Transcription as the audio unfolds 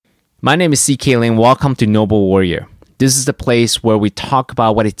My name is CK Ling. Welcome to Noble Warrior. This is the place where we talk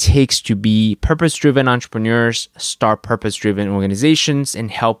about what it takes to be purpose-driven entrepreneurs, start purpose-driven organizations, and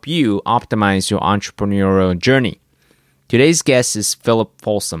help you optimize your entrepreneurial journey. Today's guest is Philip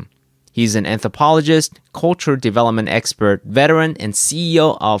Folsom. He's an anthropologist, cultural development expert, veteran, and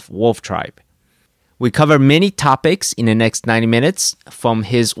CEO of Wolf Tribe. We cover many topics in the next 90 minutes, from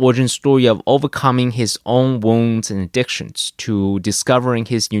his origin story of overcoming his own wounds and addictions to discovering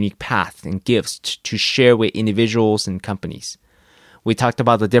his unique path and gifts to share with individuals and companies. We talked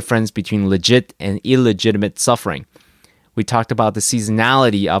about the difference between legit and illegitimate suffering. We talked about the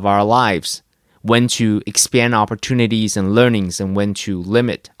seasonality of our lives, when to expand opportunities and learnings and when to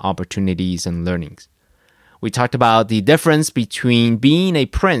limit opportunities and learnings. We talked about the difference between being a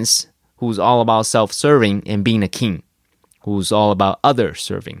prince who's all about self-serving and being a king who's all about others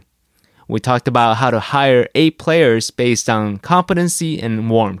serving. We talked about how to hire A players based on competency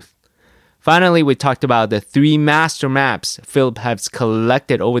and warmth. Finally, we talked about the 3 master maps Philip has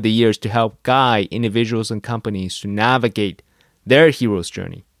collected over the years to help guide individuals and companies to navigate their hero's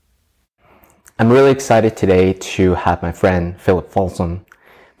journey. I'm really excited today to have my friend Philip Folsom,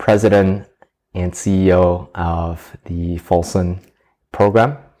 President and CEO of the Folsom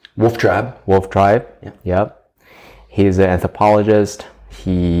program. Wolf Tribe. Wolf Tribe. Yeah. Yep. He's an anthropologist.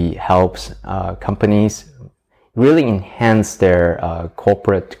 He helps companies really enhance their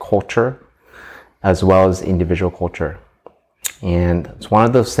corporate culture as well as individual culture. And it's one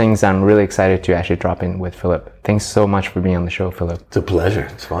of those things I'm really excited to actually drop in with Philip. Thanks so much for being on the show, Philip. It's a pleasure.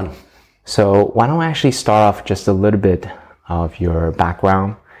 It's fun. So why don't I actually start off just a little bit of your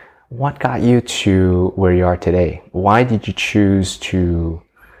background. What got you to where you are today? Why did you choose to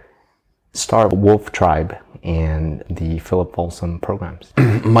start Wolf Tribe and the Philip Folsom programs?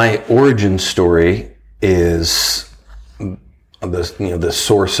 My origin story is the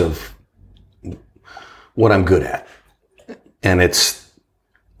source of what I'm good at, and it's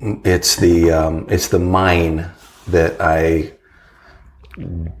the mine that I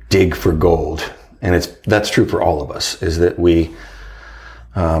dig for gold, and that's true for all of us. Is that we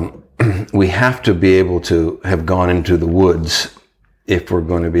have to be able to have gone into the woods if we're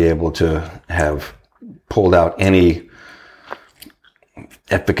going to be able to have pulled out any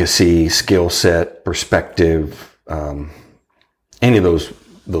efficacy, skill set, perspective, any of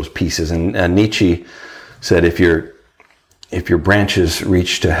those pieces. And Nietzsche said, if your branches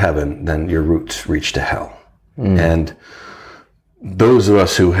reach to heaven, then your roots reach to hell. And those of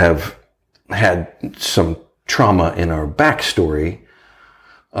us who have had some trauma in our backstory,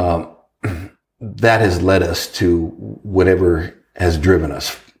 that has led us to whatever has driven us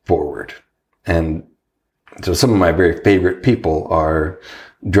forward. And so some of my very favorite people are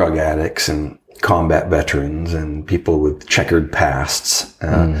drug addicts and combat veterans and people with checkered pasts.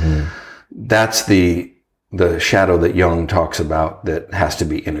 That's the shadow that Jung talks about that has to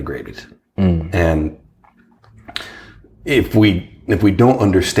be integrated. And if we don't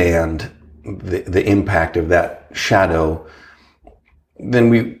understand the impact of that shadow, then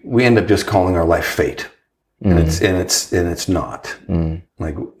we end up just calling our life fate. And it's not.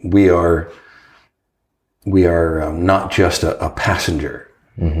 Like we are not just a passenger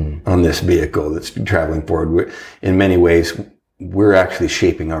on this vehicle that's traveling forward. In many ways, we're actually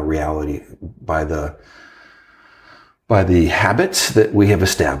shaping our reality by the habits that we have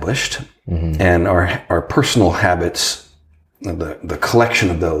established, and our personal habits. The collection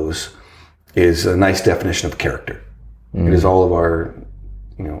of those is a nice definition of character. It is all of our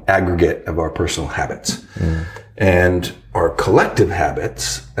aggregate of our personal habits. And our collective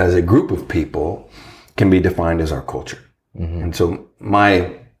habits as a group of people can be defined as our culture. And so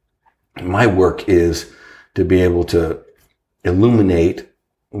my work is to be able to illuminate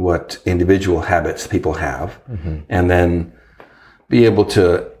what individual habits people have, and then be able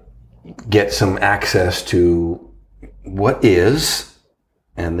to get some access to what is,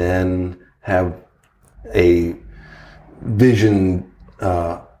 and then have a vision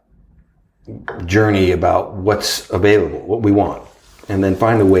journey about what's available, what we want, and then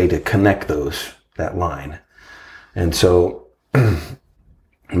find a way to connect that line. And so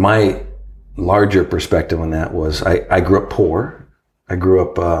my larger perspective on that was I grew up poor. I grew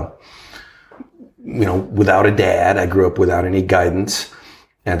up without a dad. I grew up without any guidance.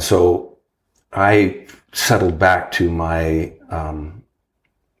 And so I settled back to my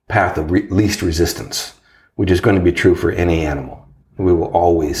path of least resistance, which is going to be true for any animal. We will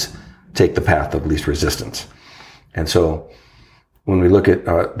always take the path of least resistance. And so when we look at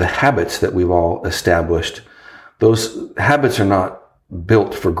the habits that we've all established, those habits are not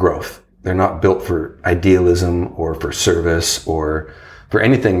built for growth. They're not built for idealism or for service or for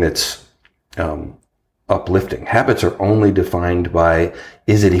anything that's uplifting. Habits are only defined by,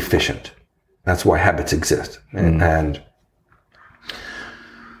 is it efficient? That's why habits exist. And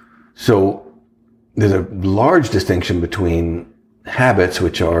so there's a large distinction between habits,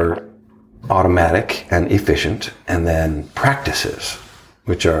 which are automatic and efficient, and then practices,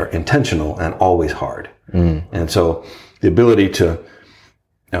 which are intentional and always hard. And so the ability to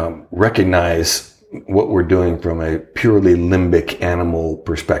recognize what we're doing from a purely limbic animal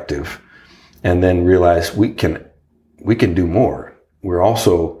perspective, and then realize we can do more. We're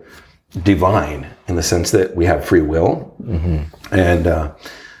also divine in the sense that we have free will,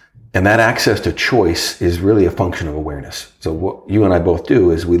 and that access to choice is really a function of awareness. So what you and I both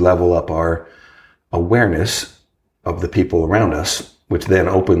do is we level up our awareness of the people around us, which then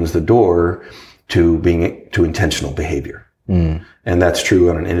opens the door to intentional behavior. And that's true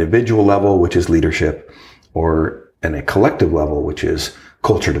on an individual level, which is leadership, or in a collective level, which is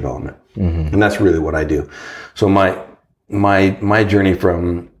culture development. And that's really what I do. So my journey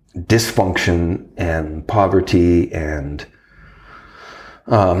from dysfunction and poverty and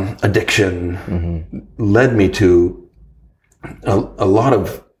addiction led me to a lot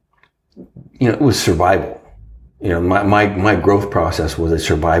of, it was survival. My growth process was a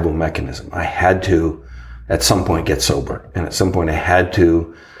survival mechanism. I had to, at some point, get sober. And at some point, I had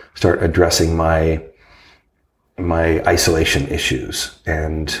to start addressing my isolation issues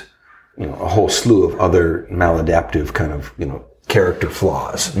and, a whole slew of other maladaptive kind of, character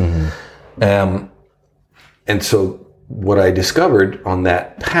flaws. And so what I discovered on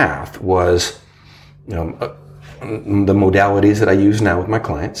that path was, the modalities that I use now with my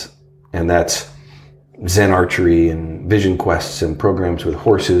clients, and that's Zen archery and vision quests and programs with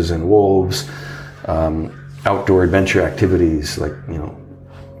horses and wolves, outdoor adventure activities like,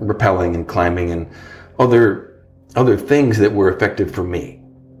 rappelling and climbing and other things that were effective for me.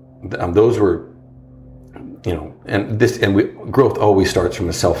 Those were, growth always starts from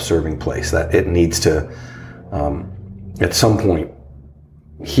a self-serving place, that it needs to, at some point,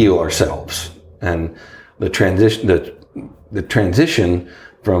 heal ourselves. And the transition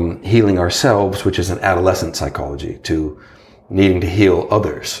from healing ourselves, which is an adolescent psychology, to needing to heal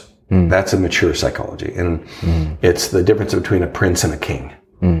others, that's a mature psychology. And it's the difference between a prince and a king.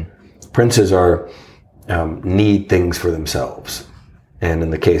 Princes need things for themselves. And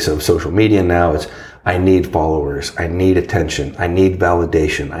in the case of social media now, it's, I need followers, I need attention, I need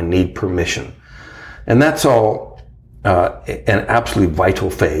validation, I need permission. And that's all an absolutely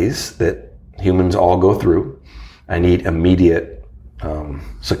vital phase that humans all go through. I need immediate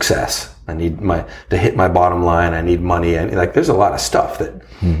success. I need to hit my bottom line. I need money. There's a lot of stuff that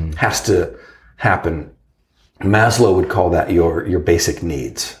has to happen. Maslow would call that your basic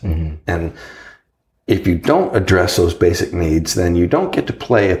needs. And if you don't address those basic needs, then you don't get to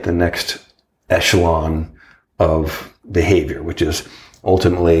play at the next echelon of behavior, which is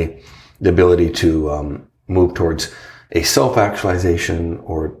ultimately the ability to move towards a self-actualization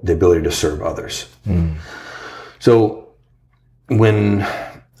or the ability to serve others. So when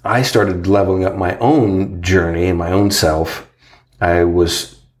I started leveling up my own journey and my own self, I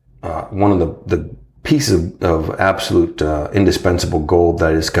was one of the pieces of absolute indispensable gold that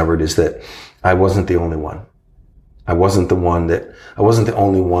I discovered is that I wasn't the only one. I wasn't the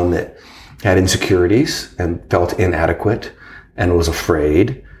only one that had insecurities and felt inadequate and was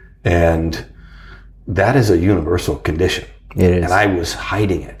afraid. And that is a universal condition. It is. And I was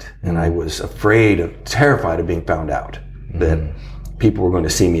hiding it. And I was terrified of being found out, that people were going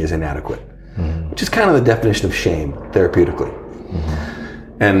to see me as inadequate, which is kind of the definition of shame therapeutically.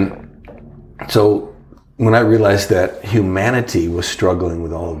 And so when I realized that humanity was struggling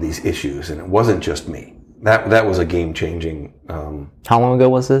with all of these issues, and it wasn't just me, that was a game-changing. How long ago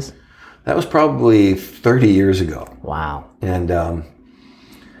was this? That was probably 30 years ago. Wow. And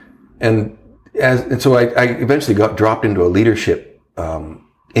so I eventually got dropped into a leadership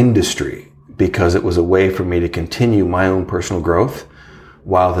industry because it was a way for me to continue my own personal growth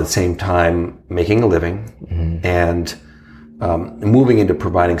while at the same time making a living and moving into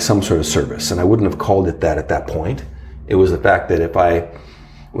providing some sort of service. And I wouldn't have called it that at that point. It was the fact that if I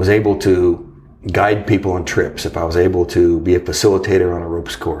was able to guide people on trips, if I was able to be a facilitator on a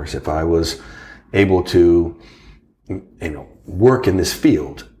ropes course, if I was able to, work in this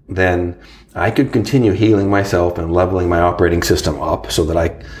field, then I could continue healing myself and leveling my operating system up so that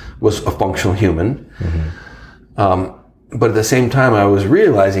I was a functional human. But at the same time, I was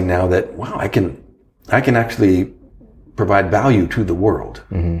realizing now that, wow, I can actually provide value to the world.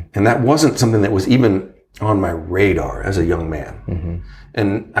 And that wasn't something that was even on my radar as a young man.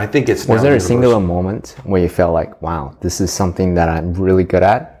 And I think it's Was there a singular moment where you felt like, wow, this is something that I'm really good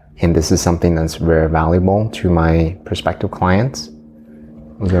at, and this is something that's very valuable to my prospective clients?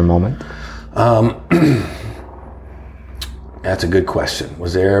 Was there a moment? That's a good question.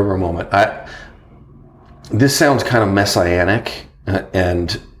 Was there ever a moment? This sounds kind of messianic,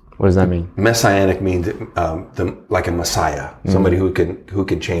 and what does that mean? Messianic means like a messiah, somebody who can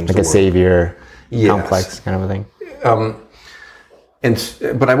change the world. Like a savior, complex kind of a thing.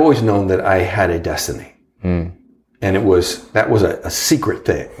 But I've always known that I had a destiny, and that was a secret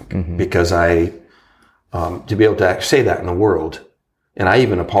thing because to be able to say that in the world, and I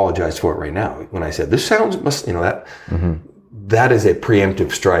even apologize for it right now when I said this sounds that is a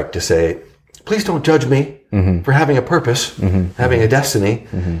preemptive strike to say, please don't judge me for having a purpose, having a destiny,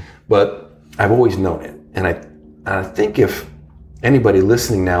 but I've always known it, and I think if anybody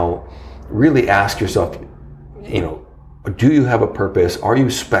listening now, really ask yourself, do you have a purpose? Are you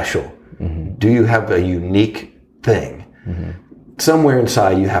special? Do you have a unique thing? Somewhere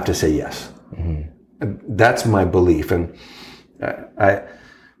inside you have to say yes. That's my belief. And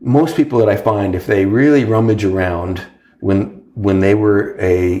most people that I find, if they really rummage around when they were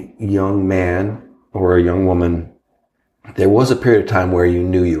a young man or a young woman, there was a period of time where you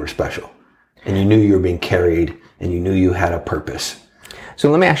knew you were special and you knew you were being carried and you knew you had a purpose. So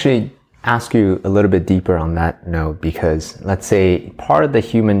let me actually ask you a little bit deeper on that note, because let's say part of the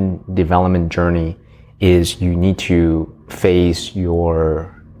human development journey is you need to face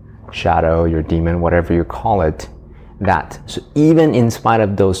your shadow, your demon, whatever you call it. So even in spite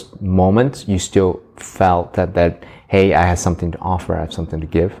of those moments, you still felt that hey, I have something to offer, I have something to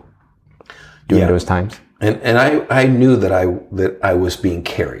give during those times. And I knew that I was being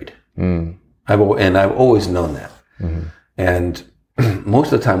carried. I've always known that. And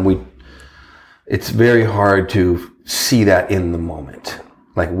most of the time it's very hard to see that in the moment.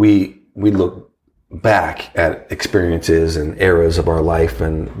 Like we look back at experiences and eras of our life,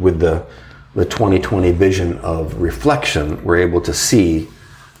 and with the 2020 vision of reflection, we're able to see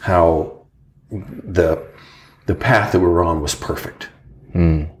how the path that we were on was perfect.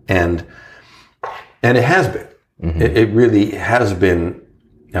 And it has been. It really has been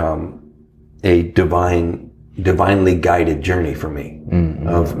a divinely guided journey for me,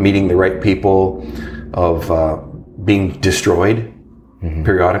 of meeting the right people, of being destroyed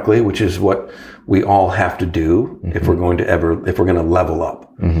periodically, which is what we all have to do if we're going to level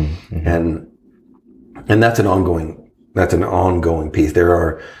up. And that's an ongoing piece. There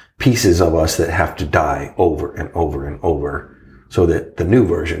are pieces of us that have to die over and over and over so that the new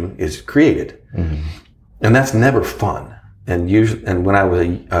version is created. And that's never fun. And when I was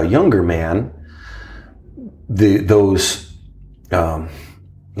a younger man,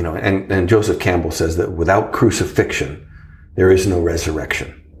 and Joseph Campbell says that without crucifixion, there is no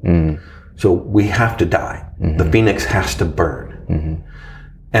resurrection. So we have to die. The phoenix has to burn.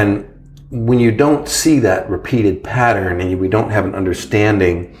 And when you don't see that repeated pattern, and we don't have an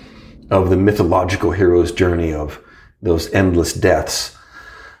understanding of the mythological hero's journey of those endless deaths,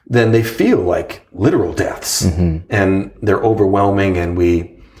 then they feel like literal deaths, and they're overwhelming, and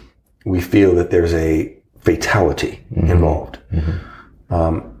we feel that there's a fatality involved.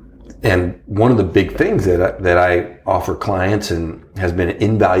 And one of the big things that I offer clients, and has been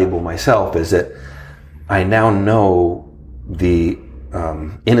invaluable myself, is that I now know the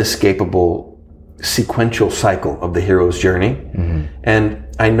inescapable sequential cycle of the hero's journey, and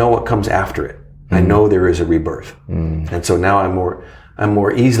I know what comes after it. I know there is a rebirth, and so now I'm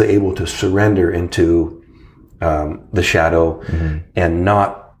more easily able to surrender into the shadow and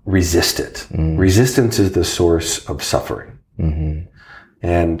not resist it. Resistance is the source of suffering,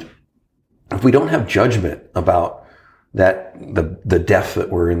 and if we don't have judgment about that, the death that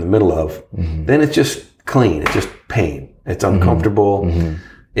we're in the middle of, then it's just clean. It's just pain. It's uncomfortable.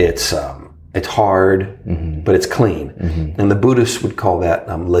 It's hard, but it's clean. And the Buddhists would call that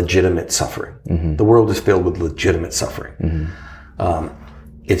legitimate suffering. The world is filled with legitimate suffering.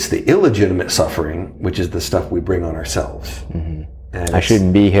 It's the illegitimate suffering, which is the stuff we bring on ourselves. And I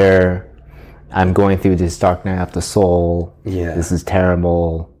shouldn't be here. I'm going through this dark night of the soul. This is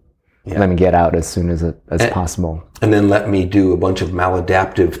terrible. Let me get out as soon as possible. And then let me do a bunch of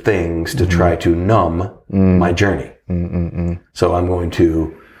maladaptive things to try to numb my journey. So I'm going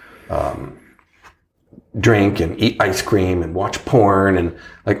to drink and eat ice cream and watch porn, and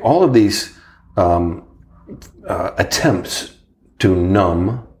like all of these attempts to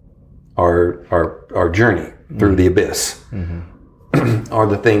numb our journey through the abyss are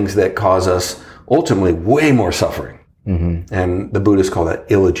the things that cause us ultimately way more suffering. And the Buddhists call that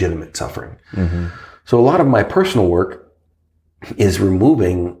illegitimate suffering. So a lot of my personal work is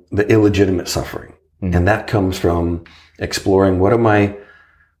removing the illegitimate suffering. And that comes from exploring what are my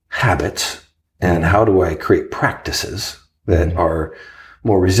habits and how do I create practices that are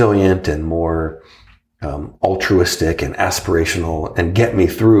more resilient and more altruistic and aspirational and get me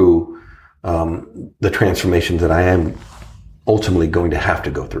through the transformations that I am ultimately going to have to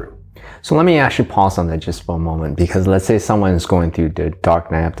go through. So let me actually pause on that just for a moment, because let's say someone is going through the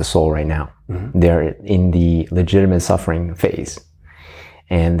dark night of the soul right now. They're in the legitimate suffering phase.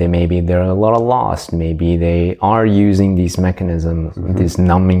 And they're a lot of lost. Maybe they are using these mechanisms, these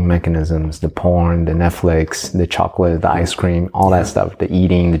numbing mechanisms, the porn, the Netflix, the chocolate, the ice cream, all that stuff, the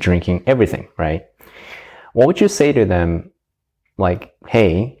eating, the drinking, everything, right? What would you say to them? Like,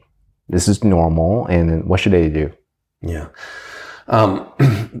 hey, this is normal, and what should they do? Yeah.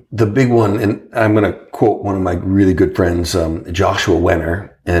 The big one, and I'm going to quote one of my really good friends, Joshua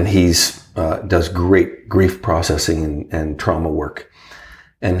Wenner, and he's does great grief processing and trauma work.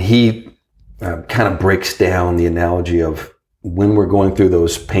 And he kind of breaks down the analogy of when we're going through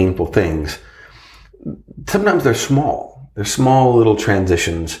those painful things, sometimes they're small. They're small little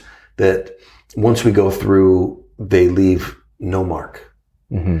transitions that once we go through, they leave no mark.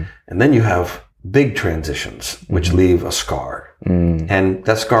 And then you have big transitions, which leave a scar. And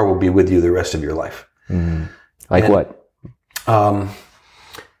that scar will be with you the rest of your life. Like what?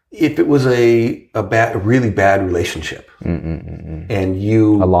 If it was a really bad relationship and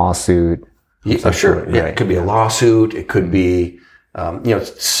you... A lawsuit. Sure. Yeah, it could be a lawsuit. It could be,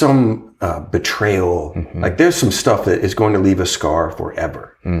 some betrayal. Like there's some stuff that is going to leave a scar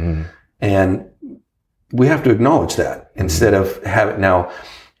forever. And we have to acknowledge that instead of have it now.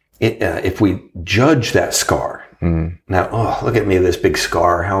 If we judge that scar, now, oh, look at me, this big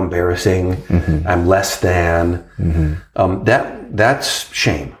scar, how embarrassing. I'm less than. That's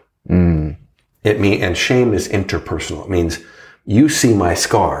shame. And shame is interpersonal. It means you see my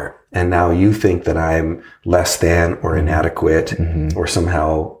scar and now you think that I'm less than or inadequate or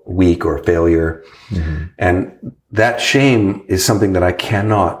somehow weak or failure. And that shame is something that I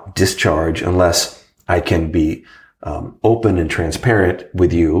cannot discharge unless I can be open and transparent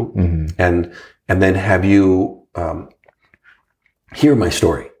with you and then have you hear my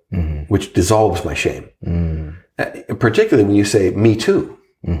story, which dissolves my shame. Particularly when you say, me too.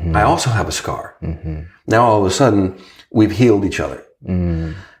 I also have a scar. Now all of a sudden we've healed each other.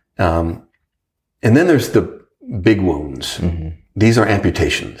 And then there's the big wounds. These are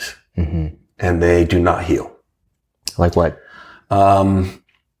amputations and they do not heal. Like what?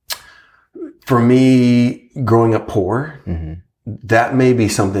 For me, growing up poor, that may be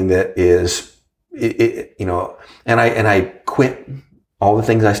something that is, and I quit all the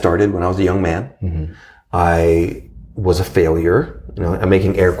things I started when I was a young man. I was a failure. I'm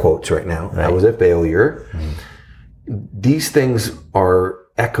making air quotes right now. Right. I was a failure. These things are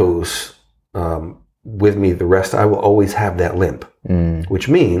echoes with me. The rest, I will always have that limp, which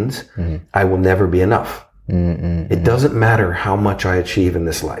means I will never be enough. It doesn't matter how much I achieve in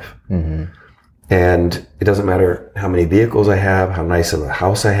this life. And it doesn't matter how many vehicles I have, how nice of a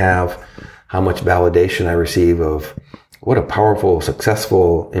house I have, how much validation I receive of what a powerful,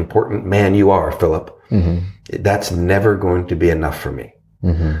 successful, important man you are, Philip. That's never going to be enough for me.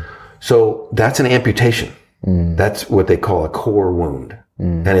 So that's an amputation. That's what they call a core wound.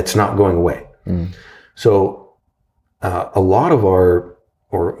 And it's not going away. So a lot of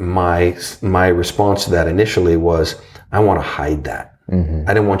my response to that initially was, I want to hide that.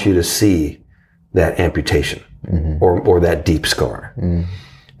 I didn't want you to see that amputation or that deep scar.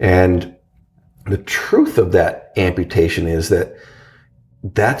 And the truth of that amputation is that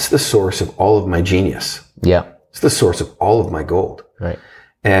that's the source of all of my genius. Yeah. It's the source of all of my gold. Right.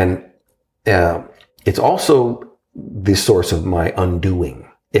 And it's also the source of my undoing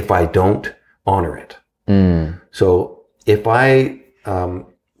if I don't honor it. So if I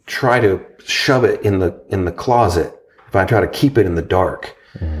try to shove it in the closet, if I try to keep it in the dark,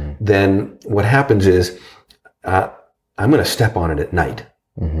 then what happens is I'm going to step on it at night.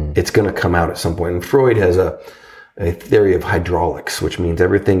 It's going to come out at some point. And Freud has a theory of hydraulics, which means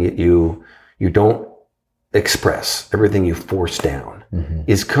everything you don't express, everything you force down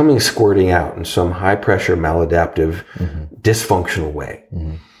is squirting out in some high pressure, maladaptive, dysfunctional way.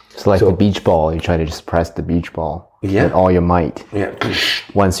 It's like the beach ball. You try to just press the beach ball with all your might. Yeah.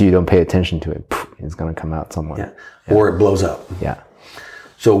 Once you don't pay attention to it, it's going to come out somewhere. Yeah. Or it blows up. Yeah.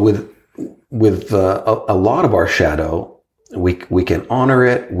 So with a lot of our shadow, we can honor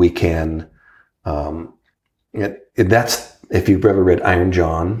it. We can, that's, if you've ever read Iron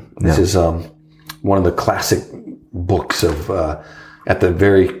John, this is one of the classic books of at the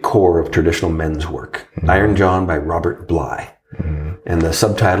very core of traditional men's work. Iron John by Robert Bly. And the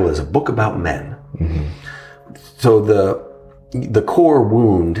subtitle is A Book About Men. So the core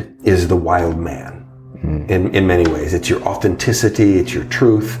wound is the wild man in many ways. It's your authenticity, it's your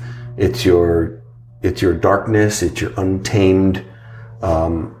truth, it's your darkness, it's your untamed,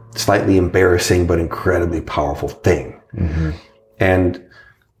 slightly embarrassing but incredibly powerful thing. And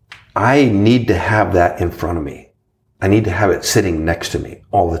I need to have that in front of me. I need to have it sitting next to me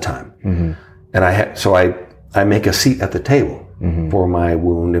all the time. And so I make a seat at the table for my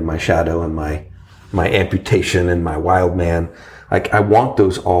wound and my shadow and my amputation and my wild man. Like, I want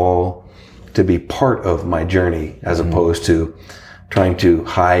those all to be part of my journey, as opposed to trying to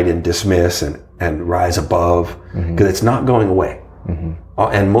hide and dismiss and rise above, because it's not going away.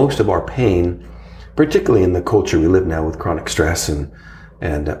 And most of our pain, particularly in the culture we live now with chronic stress and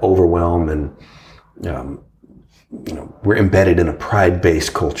overwhelm, and we're embedded in a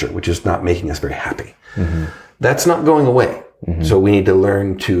pride-based culture, which is not making us very happy. That's not going away. So we need to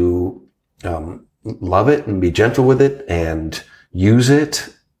learn to love it and be gentle with it and use it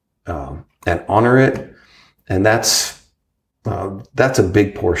and honor it. And that's a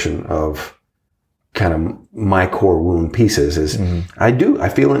big portion of kind of my core wound pieces is I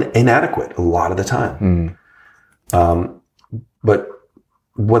feel inadequate a lot of the time. But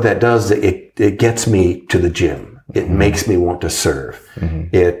what that does, it gets me to the gym. It makes me want to serve.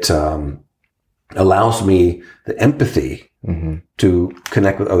 It allows me the empathy to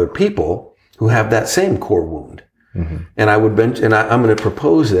connect with other people who have that same core wound. And I'm going to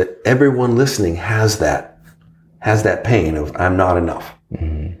propose that everyone listening has that pain of I'm not enough.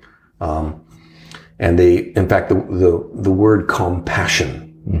 And in fact, the word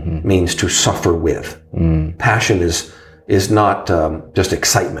compassion means to suffer with. Passion is not just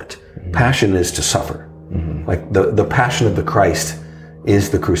excitement. Passion is to suffer. Like the passion of the Christ is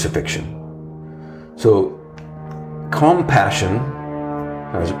the crucifixion. So compassion,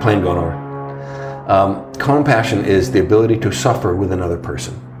 there's a plane going over. Compassion is the ability to suffer with another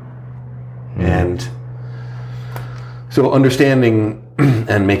person. And so understanding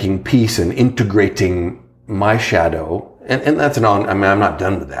and making peace and integrating my shadow, and that's I'm not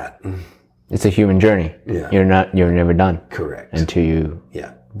done with that. It's a human journey. Yeah. You're never done. Correct. Until you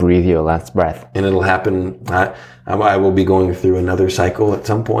breathe your last breath. And it'll happen. I will be going through another cycle at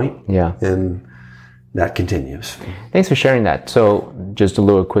some point. Yeah. And that continues. Thanks for sharing that. So just a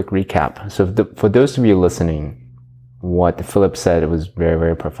little quick recap. So for those of you listening, what Philip said was very,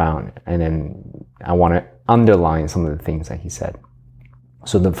 very profound. And then I want to underline some of the things that he said.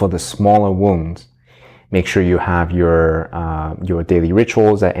 So for the smaller wounds, make sure you have your daily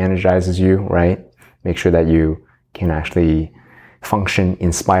rituals that energizes you, right? Make sure that you can actually function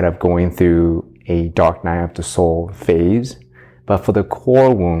in spite of going through a dark night of the soul phase. But for the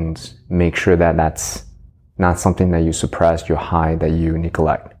core wounds, make sure that that's not something that you suppress, you hide, that you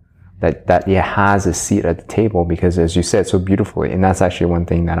neglect. That it has a seat at the table, because as you said so beautifully, and that's actually one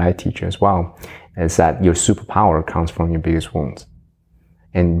thing that I teach as well, is that your superpower comes from your biggest wounds.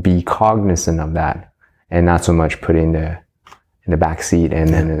 And be cognizant of that, and not so much put it in the back seat and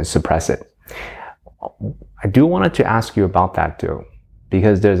then suppress it. I do wanted to ask you about that too,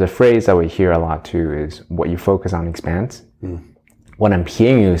 because there's a phrase that we hear a lot too, is what you focus on expands. What I'm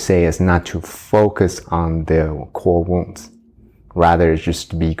hearing you say is not to focus on the core wounds. Rather, it's just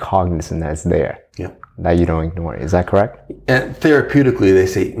to be cognizant that it's there. Yeah. That you don't ignore it. Is that correct? And therapeutically, they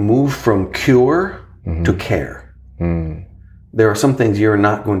say move from cure to care. There are some things you're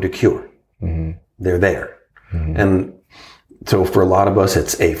not going to cure. They're there. And so for a lot of us,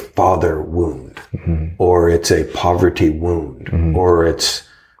 it's a father wound, or it's a poverty wound, or it's,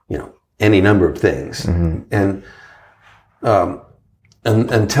 any number of things. And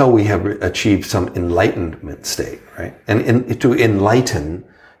until we have achieved some enlightenment state, right? And to enlighten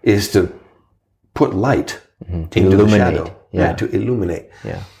is to put light into the shadow, right? To illuminate.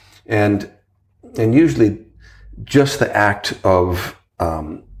 Yeah. And usually just the act of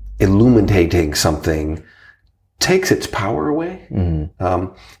illuminating something takes its power away. And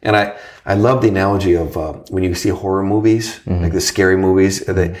I love the analogy of when you see horror movies, like the scary movies,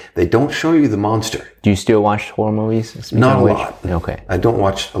 they don't show you the monster. Do you still watch horror movies? Not a lot. Okay. I don't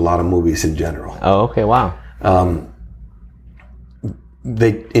watch a lot of movies in general. Oh, okay. Wow.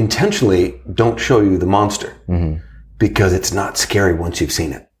 They intentionally don't show you the monster because it's not scary once you've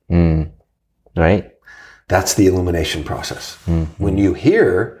seen it. Right. That's the illumination process. When you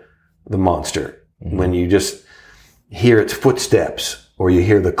hear the monster, when you just hear its footsteps, or you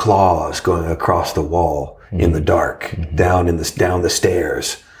hear the claws going across the wall in the dark, down the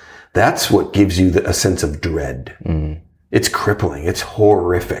stairs, that's what gives you a sense of dread. It's crippling. It's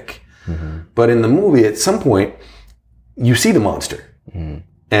horrific. But in the movie, at some point, you see the monster.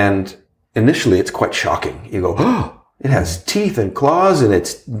 And initially, it's quite shocking. You go, oh, it has teeth and claws and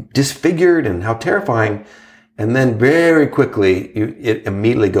it's disfigured and how terrifying. And then very quickly, it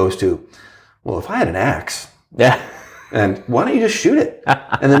immediately goes to, well, if I had an axe, and why don't you just shoot it?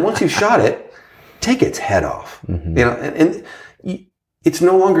 And then once you've shot it, take its head off. And it's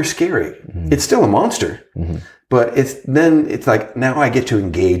no longer scary. It's still a monster, but it's like, now I get to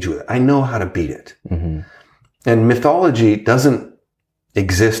engage with it. I know how to beat it. And mythology doesn't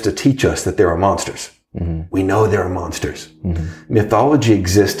exist to teach us that there are monsters. We know there are monsters. Mythology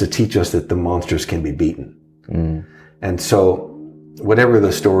exists to teach us that the monsters can be beaten. And so whatever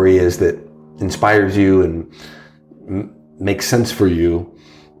the story is that inspires you and makes sense for you,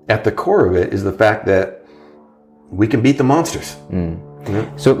 at the core of it is the fact that we can beat the monsters.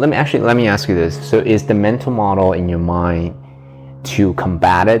 So let me ask you this. So is the mental model in your mind to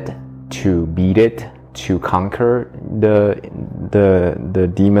combat it, to beat it, to conquer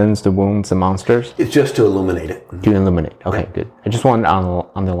the demons, the wounds, the monsters? It's just to illuminate it. To illuminate. Okay, good. I just want to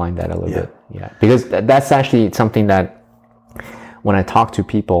underline that a little bit. Yeah, because that's actually something that when I talk to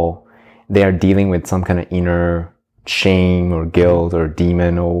people, they are dealing with some kind of inner shame or guilt or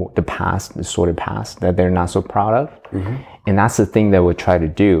demon or the past, the sordid past that they're not so proud of. And that's the thing that we try to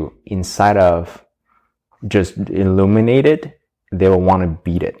do. Inside of just illuminate it, they will want to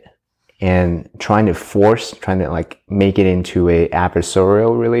beat it. And trying to like make it into a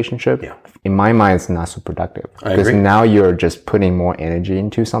adversarial relationship, in my mind, it's not so productive. Because now you're just putting more energy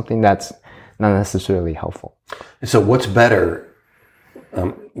into something that's not necessarily helpful. So what's better?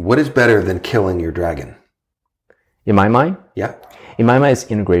 What is better than killing your dragon? In my mind? Yeah. In my mind, it's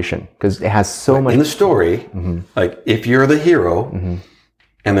integration. Because it has so much... In the story, like if you're the hero,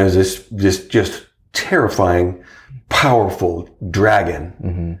 and there's this just terrifying, powerful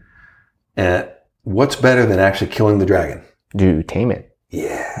dragon, what's better than actually killing the dragon? To tame it.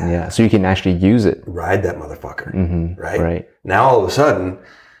 Yeah. So you can actually use it. Ride that motherfucker. Right? Now all of a sudden,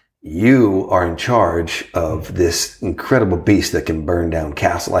 you are in charge of this incredible beast that can burn down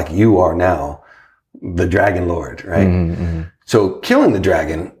castle, like you are now the dragon lord, right? So killing the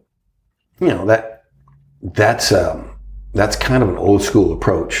dragon, that's kind of an old school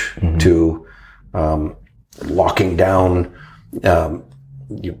approach to locking down,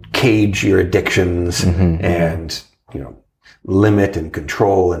 you cage your addictions and limit and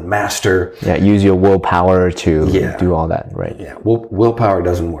control and master. Yeah, use your willpower to do all that, right? Yeah, willpower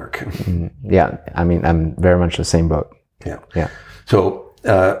doesn't work. Yeah, I mean, I'm very much the same boat. Yeah. So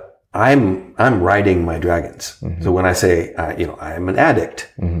I'm riding my dragons. So when I say I'm an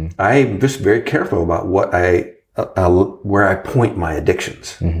addict, I'm just very careful about what where I point my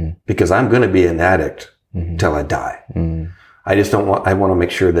addictions, because I'm going to be an addict till I die. I just don't want. I want to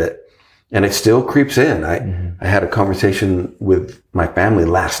make sure that. And it still creeps in. I had a conversation with my family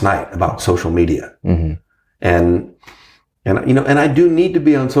last night about social media. And I do need to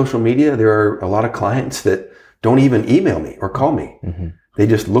be on social media. There are a lot of clients that don't even email me or call me. They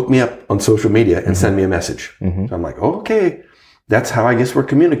just look me up on social media and send me a message. So I'm like, oh, okay, that's how I guess we're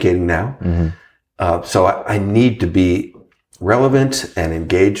communicating now. So I need to be relevant and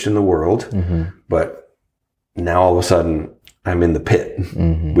engaged in the world. But now all of a sudden, I'm in the pit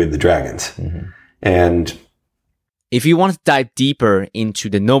with the dragons. And if you want to dive deeper into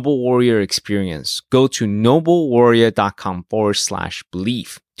the Noble Warrior experience, go to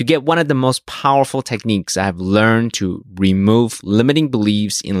noblewarrior.com/belief to get one of the most powerful techniques I have learned to remove limiting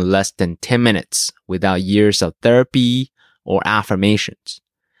beliefs in less than 10 minutes without years of therapy or affirmations.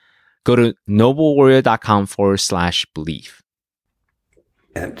 Go to noblewarrior.com/belief.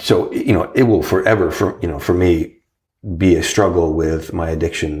 And so, it will forever, for me, be a struggle with my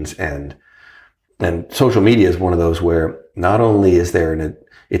addictions, and social media is one of those where not only is there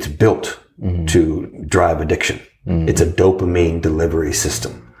it's built to drive addiction. It's a dopamine delivery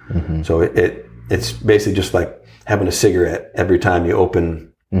system. So it's basically just like having a cigarette every time you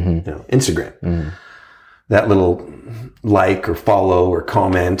open Instagram. That little like or follow or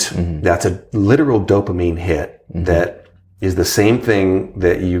comment, that's a literal dopamine hit that is the same thing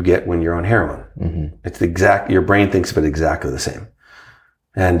that you get when you're on heroin. It's your brain thinks of it exactly the same.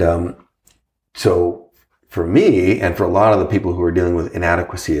 And so for me, and for a lot of the people who are dealing with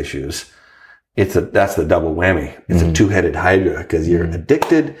inadequacy issues, that's the double whammy. It's a two-headed hydra, because you're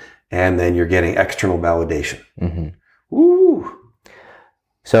addicted and then you're getting external validation. Woo!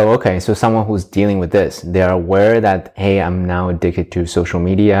 So someone who's dealing with this, they're aware that, hey, I'm now addicted to social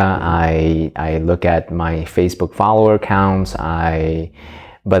media. I look at my Facebook follower counts. I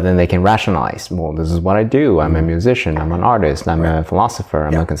But then they can rationalize, well, this is what I do. I'm a musician. I'm an artist. I'm a philosopher.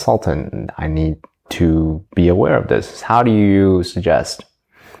 I'm a consultant. I need to be aware of this. How do you suggest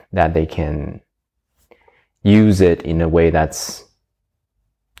that they can use it in a way that's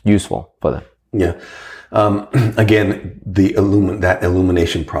useful for them? Yeah. Again, that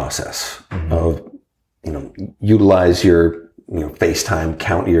illumination process of, utilize your, FaceTime,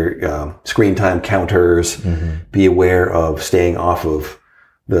 count your screen time counters, be aware of staying off of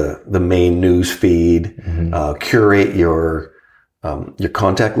the main news feed, curate your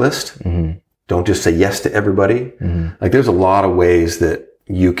contact list. Don't just say yes to everybody. Like there's a lot of ways that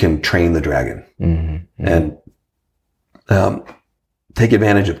you can train the dragon and take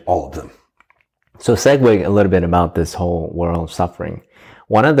advantage of all of them. So segue a little bit about this whole world of suffering.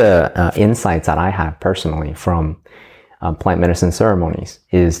 One of the insights that I have personally from plant medicine ceremonies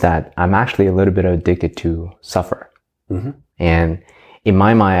is that I'm actually a little bit addicted to suffer. And in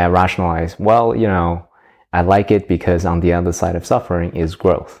my mind, I rationalize, well, I like it because on the other side of suffering is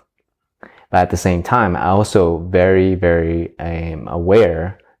growth. But at the same time, I also very, very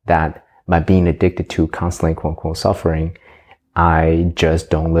aware that by being addicted to constantly, quote unquote, suffering, I just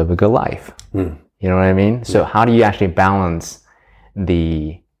don't live a good life. You know what I mean? So how do you actually balance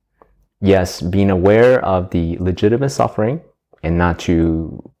being aware of the legitimate suffering and not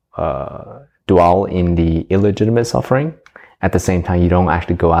to dwell in the illegitimate suffering? At the same time, you don't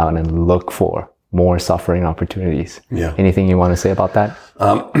actually go out and look for more suffering opportunities. Yeah. Anything you want to say about that?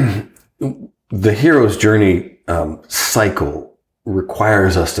 The hero's journey cycle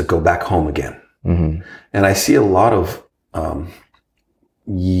requires us to go back home again. And I see a lot of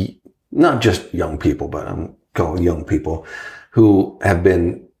not just young people, but I'm calling young people who have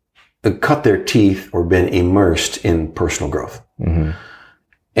been cut their teeth or been immersed in personal growth.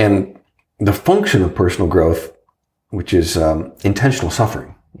 And the function of personal growth, which is intentional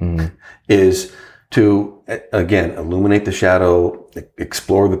suffering, is to, again, illuminate the shadow,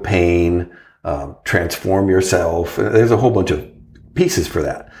 explore the pain, transform yourself. There's a whole bunch of pieces for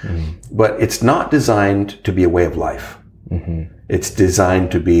that. But it's not designed to be a way of life. It's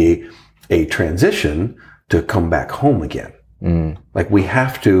designed to be a transition to come back home again. Like we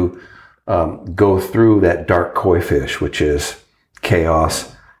have to go through that dark koi fish, which is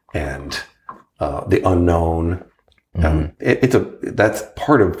chaos and the unknown. That's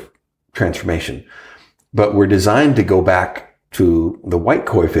part of transformation. But we're designed to go back to the white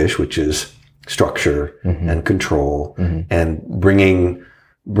koi fish, which is structure and control and bringing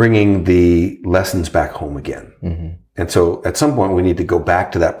the lessons back home again. And so at some point we need to go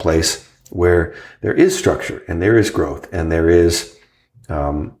back to that place where there is structure and there is growth and there is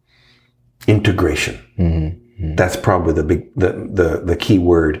integration. That's probably the key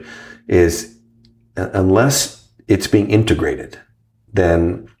word is unless it's being integrated,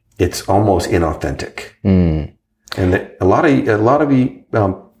 then it's almost inauthentic. And a lot of you,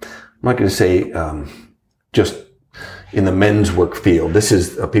 I'm not going to say just in the men's work field. This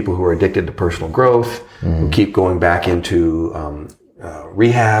is people who are addicted to personal growth, who keep going back into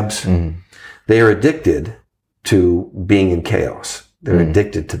rehabs. They are addicted to being in chaos. They're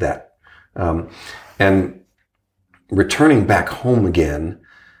addicted to that. And returning back home again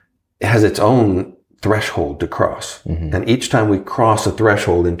has its own threshold to cross. And each time we cross a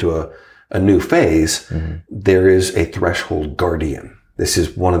threshold into a new phase, there is a threshold guardian. This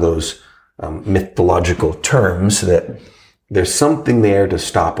is one of those mythological terms that there's something there to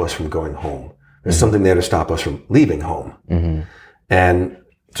stop us from going home. There's something there to stop us from leaving home. And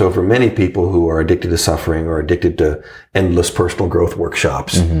so for many people who are addicted to suffering or addicted to endless personal growth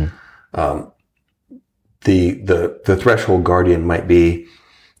workshops, the threshold guardian might be,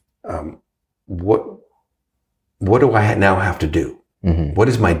 what do I now have to do? What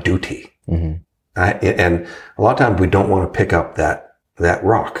is my duty? And a lot of times we don't want to pick up that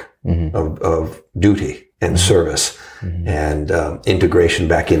rock of duty and service and integration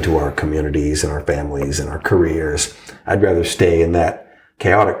back into our communities and our families and our careers. I'd rather stay in that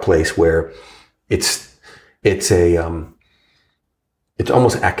chaotic place where it's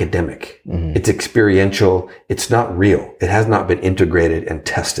almost academic. It's experiential. It's not real. It has not been integrated and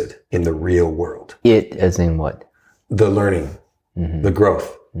tested in the real world. It as in what? The learning, the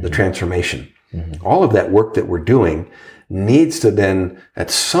growth, the transformation. All of that work that we're doing needs to then at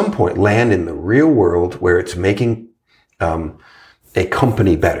some point land in the real world where it's making a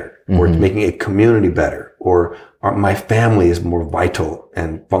company better, or it's making a community better, or my family is more vital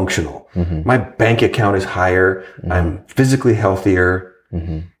and functional. My bank account is higher. I'm physically healthier.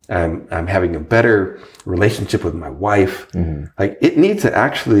 I'm having a better relationship with my wife. Like it needs to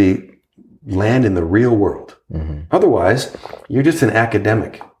actually land in the real world. Otherwise, you're just an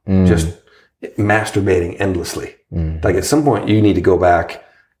academic, just masturbating endlessly. Like at some point, you need to go back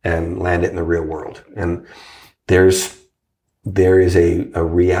and land it in the real world. And there is a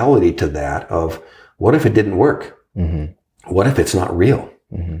reality to that of what if it didn't work? What if it's not real?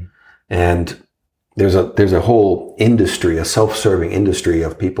 And there's a whole industry, a self-serving industry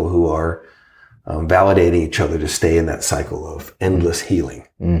of people who are validating each other to stay in that cycle of endless healing.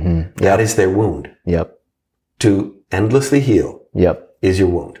 That is their wound. To endlessly heal is your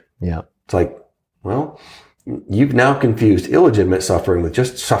wound. It's like, well, you've now confused illegitimate suffering with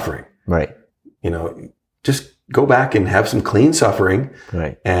just suffering. Right. Just go back and have some clean suffering.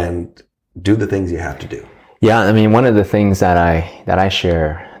 Right. And do the things you have to do. Yeah, I mean, one of the things that I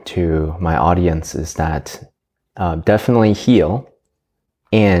share to my audience is that definitely heal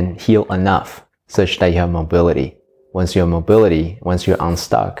and heal enough such that you have mobility. Once you have mobility, once you're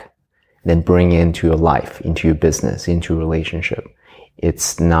unstuck, then bring it into your life, into your business, into your relationship.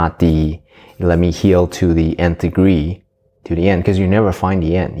 It's not the let me heal to the nth degree, to the end, because you never find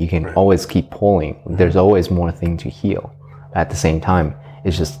the end. You can always keep pulling. There's always more thing to heal. At the same time,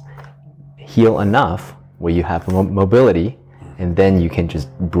 it's just heal enough where you have mobility, and then you can just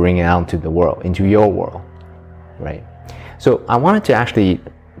bring it out to the world, into your world, right? So I wanted to actually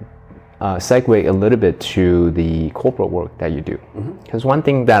segue a little bit to the corporate work that you do, because one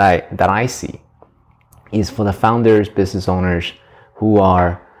thing that I see is for the founders, business owners who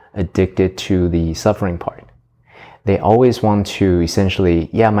are addicted to the suffering part. They always want to essentially,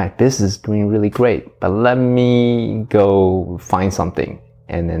 my business is doing really great, but let me go find something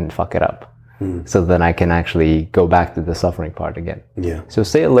and then fuck it up so that I can actually go back to the suffering part again. Yeah. So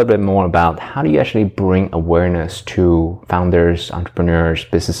say a little bit more about how do you actually bring awareness to founders, entrepreneurs,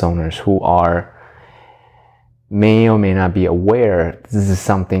 business owners who may or may not be aware this is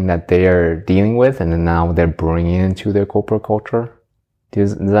something that they're dealing with and then now they're bringing it into their corporate culture.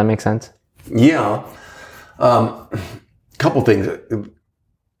 Does that make sense? Yeah. Couple things.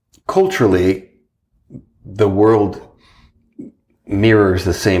 Culturally, the world mirrors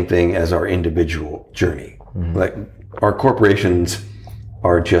the same thing as our individual journey. Like our corporations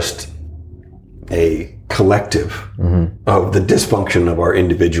are just a collective of the dysfunction of our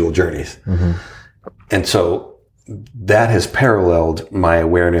individual journeys. And so that has paralleled my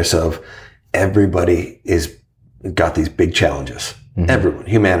awareness of everybody is got these big challenges. Everyone,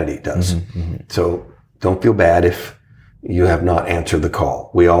 humanity does. So don't feel bad if you have not answered the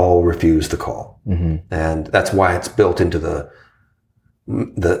call. We all refuse the call. And that's why it's built into the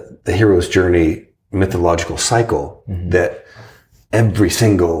hero's journey mythological cycle that every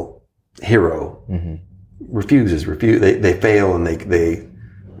single hero refuses. They fail and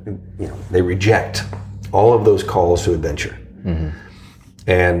they reject all of those calls to adventure.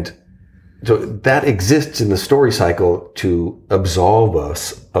 And so that exists in the story cycle to absolve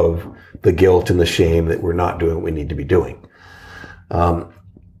us of the guilt and the shame that we're not doing what we need to be doing.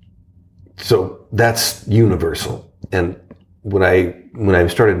 So that's universal. And when I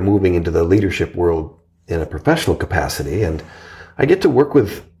started moving into the leadership world in a professional capacity, and I get to work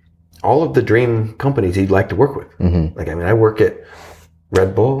with all of the dream companies you'd like to work with. Like, I mean, I work at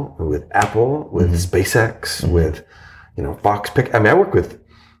Red Bull, with Apple, with SpaceX, with, Fox Pick. I mean, I work with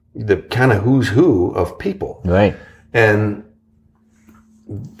the kind of who's who of people. Right. And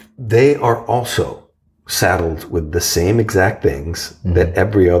they are also saddled with the same exact things that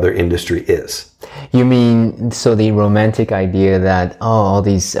every other industry is. You mean, so the romantic idea that, all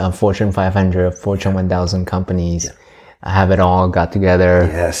these Fortune 500, Fortune 1000 companies have it all got together.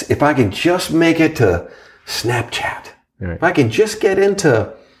 Yes. If I can just make it to Snapchat, if I can just get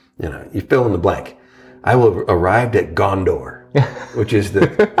into, you fill in the blank. I will have arrived at Gondor, which is the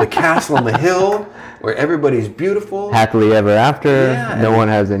castle on the hill where everybody's beautiful. Happily ever after. No one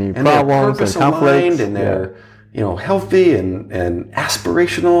has any problems and conflicts. And they're, healthy and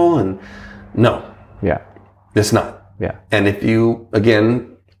aspirational and no. Yeah. It's not. Yeah. And if you,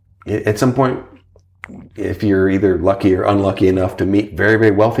 again, at some point, if you're either lucky or unlucky enough to meet very, very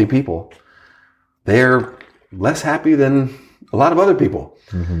wealthy people, they're less happy than a lot of other people.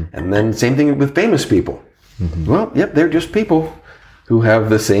 And then same thing with famous people. Well, they're just people who have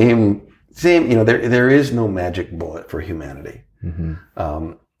the same, there is no magic bullet for humanity. You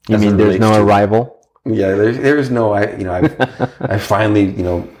mean there's no arrival? Yeah, there is no, I finally,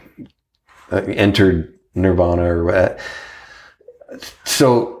 entered nirvana or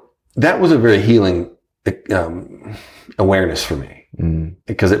so that was a very healing awareness for me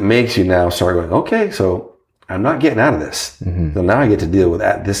because it makes you now start going, okay, so I'm not getting out of this. So now I get to deal with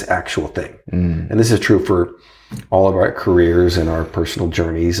this actual thing. And this is true for all of our careers and our personal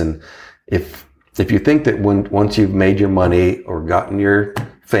journeys. And if you think that once you've made your money or gotten your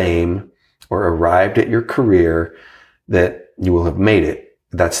fame or arrived at your career, that you will have made it,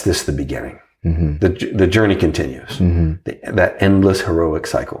 that's this the beginning. The journey continues. That endless heroic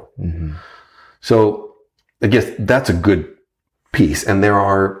cycle. So I guess that's a good piece. And there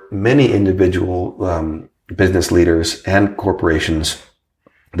are many individual business leaders and corporations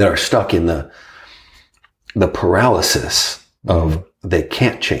that are stuck in the paralysis of they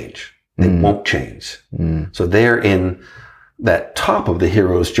can't change. They won't change. So they're in that top of the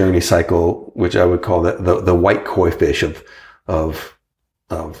hero's journey cycle, which I would call the white koi fish of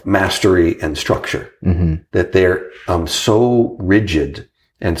mastery and structure, that they're so rigid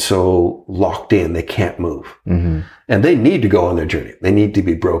and so locked in, they can't move. And they need to go on their journey. They need to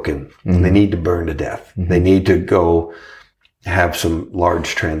be broken. And they need to burn to death. They need to go have some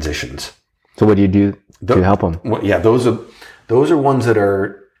large transitions. So what do you do to help them? Well, yeah, those are ones that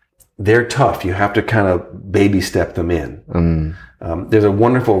they're tough. You have to kind of baby step them in. There's a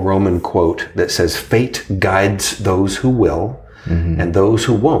wonderful Roman quote that says, "Fate guides those who will, and those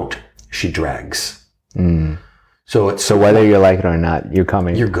who won't, she drags." So whether you like it or not, you're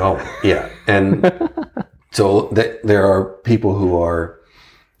coming. You're going. Yeah. And so there are people who are,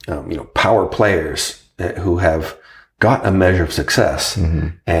 power players who have got a measure of success,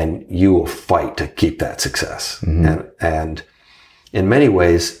 and you will fight to keep that success. And in many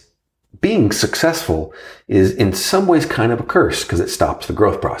ways, being successful is in some ways kind of a curse because it stops the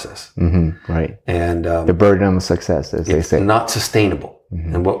growth process. Right. And the burden of success, as they say. It's not sustainable.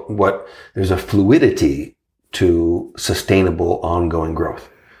 And what there's a fluidity to sustainable ongoing growth,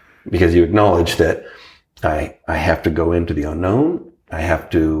 because you acknowledge that I have to go into the unknown, I have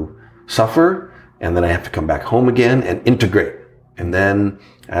to suffer, and then I have to come back home again and integrate. And then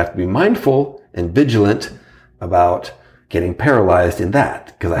I have to be mindful and vigilant about getting paralyzed in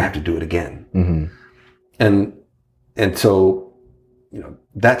that because I have to do it again. And so,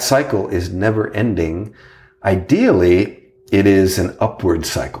 that cycle is never ending. Ideally, it is an upward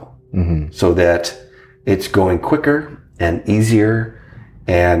cycle so that it's going quicker and easier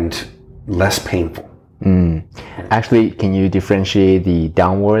and less painful. Actually, can you differentiate the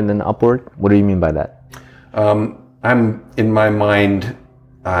downward and upward? What do you mean by that? I'm in my mind,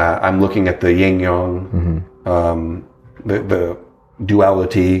 I'm looking at the yin yang, the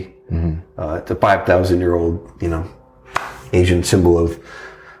duality. It's a 5,000-year-old, Asian symbol of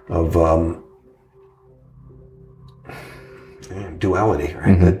duality,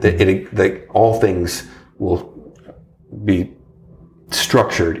 right? That all things will be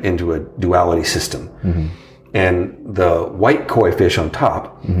structured into a duality system. And the white koi fish on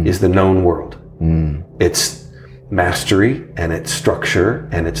top is the known world. It's mastery and it's structure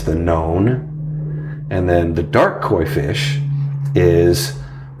and it's the known. And then the dark koi fish is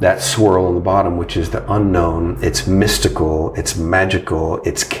that swirl on the bottom, which is the unknown. It's mystical, it's magical,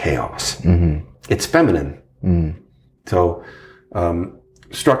 it's chaos. It's feminine. So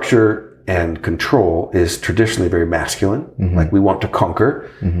structure and control is traditionally very masculine. Like we want to conquer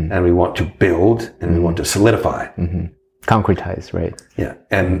and we want to build and we want to solidify. Concretize, right? Yeah.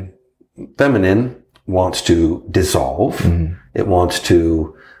 And feminine wants to dissolve. It wants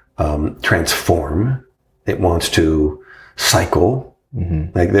to transform. It wants to cycle.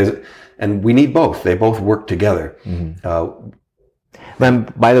 And we need both. They both work together.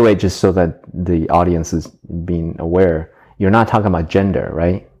 By the way, just so that the audience is being aware, you're not talking about gender,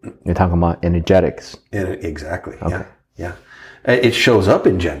 right? You're talking about energetics. Exactly. Okay. Yeah. It shows up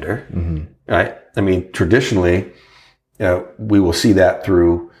in gender, right? I mean, traditionally, we will see that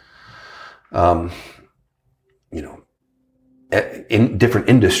through, in different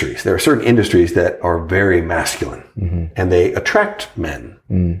industries. There are certain industries that are very masculine and they attract men.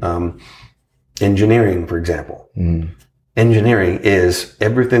 Engineering, for example. Engineering is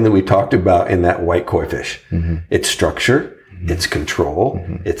everything that we talked about in that white koi fish. It's structure, it's control,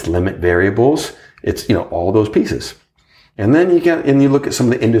 it's limit variables, it's, all those pieces. And then you look at some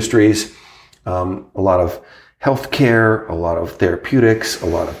of the industries, a lot of healthcare, a lot of therapeutics, a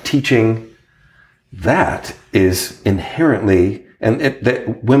lot of teaching. That is inherently,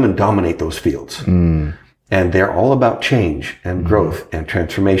 that women dominate those fields. And they're all about change and growth and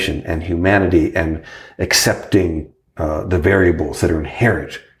transformation and humanity and accepting the variables that are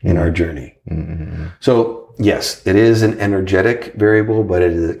inherent in our journey. So yes, it is an energetic variable, but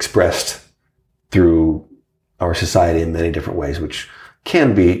it is expressed through our society in many different ways, which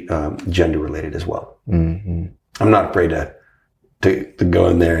can be gender related as well. I'm not afraid to go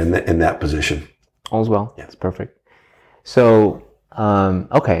in there in that position. All's well. Yeah. That's perfect. So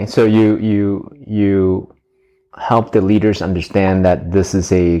okay, so you help the leaders understand that this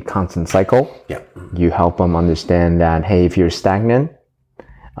is a constant cycle. Yeah. You help them understand that, hey, if you're stagnant,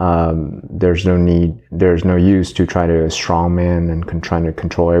 there's no use to try to strongman and trying to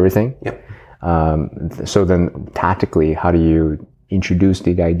control everything. Yep. So then tactically, how do you introduce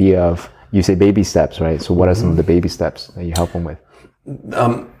the idea of, you say baby steps, right? So what are some of the baby steps that you help them with?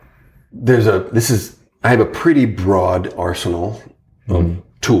 I have a pretty broad arsenal of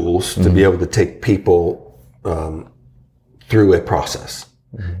tools to be able to take people through a process.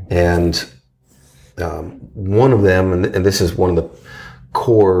 And one of them, and this is one of the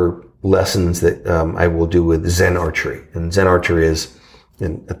core lessons that I will do with Zen archery. And Zen archery is a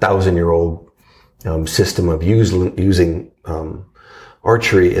 1,000-year-old system of using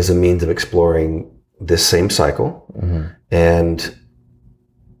archery as a means of exploring this same cycle. And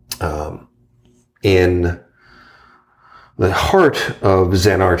in the heart of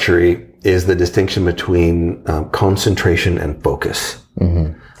Zen archery is the distinction between concentration and focus.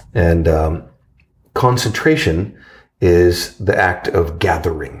 And concentration is the act of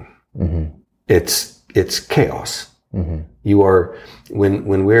gathering. It's chaos. You are,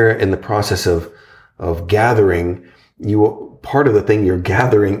 when we're in the process of gathering, part of the thing you're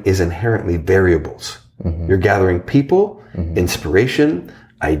gathering is inherently variables. You're gathering people, inspiration,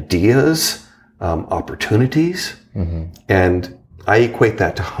 ideas, opportunities, and I equate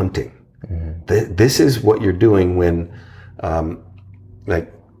that to hunting. This is what you're doing when,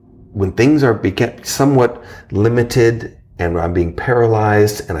 when things are somewhat limited, and I'm being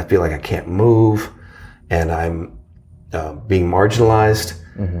paralyzed, and I feel like I can't move, and I'm being marginalized.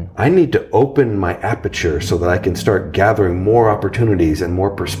 I need to open my aperture so that I can start gathering more opportunities and more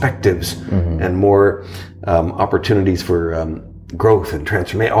perspectives and more opportunities for growth and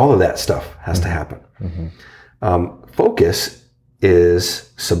transformation. All of that stuff has to happen. Focus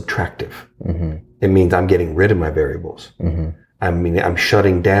is subtractive. It means I'm getting rid of my variables. I'm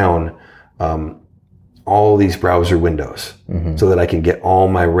shutting down all these browser windows so that I can get all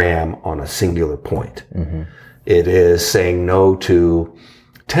my RAM on a singular point. It is saying no to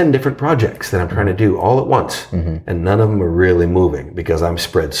 10 different projects that I'm trying to do all at once, and none of them are really moving because I'm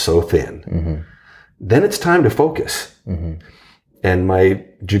spread so thin. Then it's time to focus. And my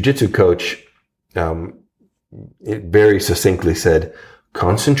jiu-jitsu coach, it very succinctly said,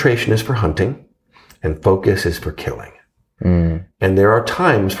 concentration is for hunting and focus is for killing. And there are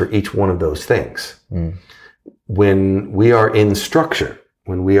times for each one of those things. When we are in structure,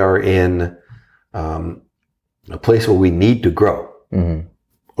 when we are in a place where we need to grow,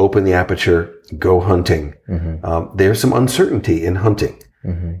 open the aperture, go hunting. There's some uncertainty in hunting.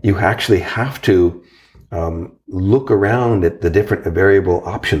 You actually have to look around at the different variable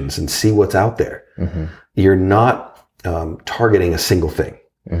options and see what's out there. You're not targeting a single thing.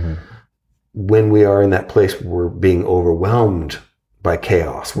 When we are in that place where we're being overwhelmed by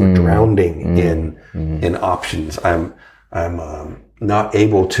chaos, we're drowning in options. I'm not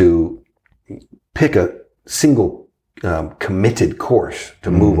able to pick a single committed course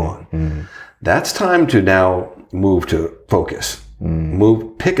to move on. That's time to now move to focus.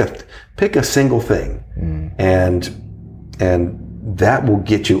 Pick a single thing, and that will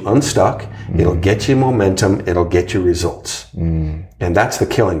get you unstuck. It'll get you momentum. It'll get you results, and that's the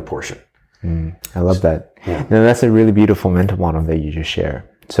killing portion. I love that. Yeah. Now, that's a really beautiful mental model that you just shared.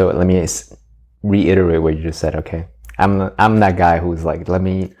 So let me reiterate what you just said. Okay, I'm that guy who's like,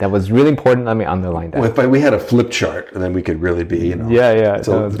 that was really important. Let me underline that. Well, if we had a flip chart, and then we could really be, Yeah.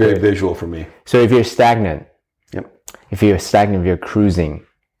 So it's very visual for me. So if you're stagnant, if you're cruising,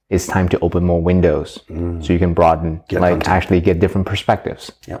 it's time to open more windows so you can broaden, actually get different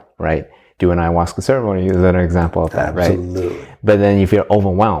perspectives. Right? Do an ayahuasca ceremony is an example of that, right? Absolutely. But then if you're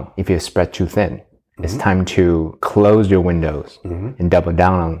overwhelmed, if you're spread too thin, it's time to close your windows and double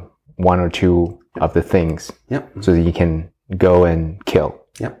down on one or two of the things so that you can go and kill.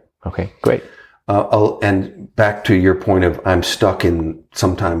 Okay, great. And back to your point of I'm stuck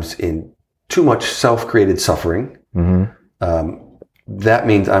sometimes in too much self-created suffering. That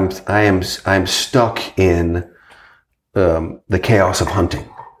means I'm stuck in the chaos of hunting.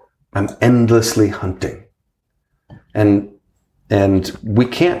 I'm endlessly hunting, and we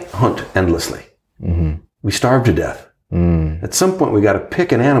can't hunt endlessly. We starve to death. At some point, we got to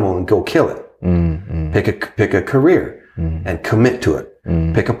pick an animal and go kill it. Pick a career and commit to it.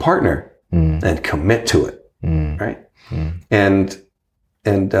 Pick a partner and commit to it. Right? And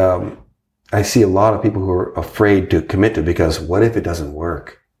I see a lot of people who are afraid to commit to it because what if it doesn't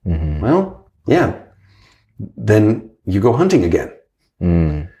work? Well, yeah. Then you go hunting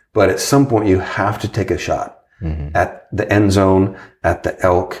again. But at some point, you have to take a shot at the end zone, at the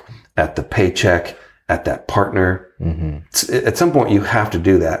elk, at the paycheck, at that partner. At some point, you have to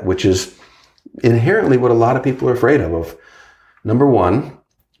do that, which is inherently what a lot of people are afraid of. Number one,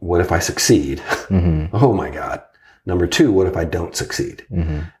 what if I succeed? Oh my God. Number two, what if I don't succeed?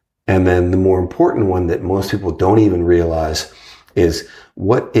 And then the more important one that most people don't even realize is,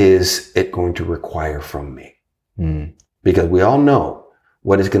 what is it going to require from me? Because we all know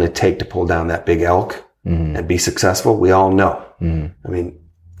what it's going to take to pull down that big elk and be successful. We all know. I mean,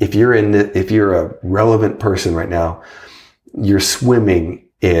 if you're a relevant person right now, you're swimming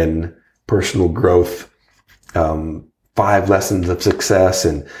in personal growth, 5 lessons of success,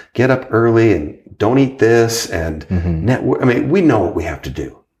 and get up early and don't eat this and network. I mean, we know what we have to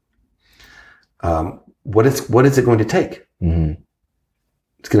do. What is it going to take?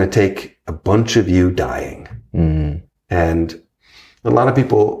 It's going to take a bunch of you dying. And a lot of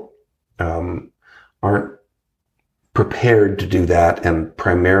people aren't prepared to do that, and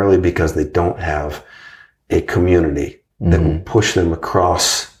primarily because they don't have a community that will push them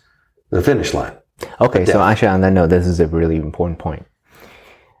across the finish line. Okay, so actually on that note, this is a really important point.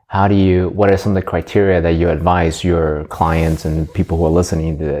 What are some of the criteria that you advise your clients and people who are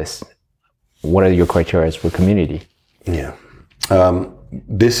listening to this? What are your criteria for community? Yeah.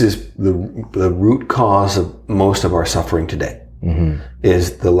 This is the root cause of most of our suffering today,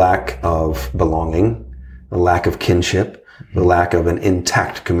 is the lack of belonging, the lack of kinship, the lack of an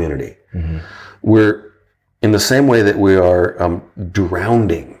intact community. We're in the same way that we are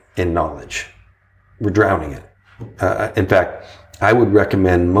drowning in knowledge. We're drowning it. In fact, I would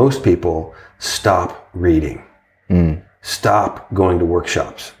recommend most people stop reading. Stop going to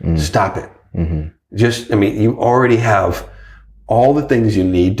workshops. Stop it. You already have all the things you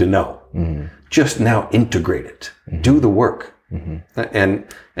need to know. Just now integrate it. Do the work. And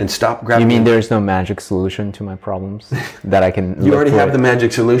stop grabbing. You mean there's no magic solution to my problems that I can... You already have the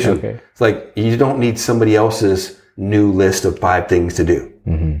magic solution. Okay. It's like, you don't need somebody else's new list of 5 things to do.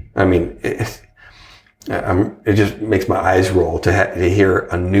 I mean, it just makes my eyes roll to hear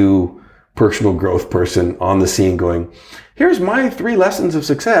a new personal growth person on the scene going, here's my 3 lessons of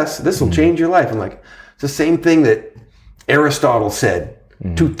success. This will change your life. I'm like, it's the same thing that Aristotle said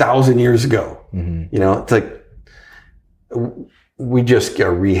 2,000 years ago. It's like, we just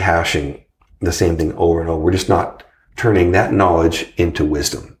are rehashing the same thing over and over. We're just not turning that knowledge into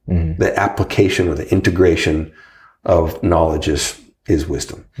wisdom. The application or the integration of knowledge is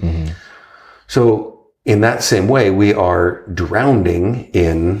wisdom. So in that same way, we are drowning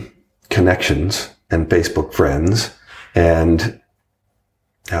in connections and Facebook friends and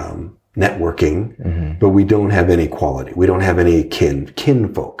networking, but we don't have any quality. We don't have any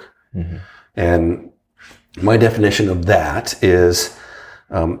kinfolk. And my definition of that is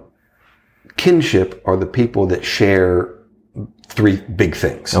kinship are the people that share 3 big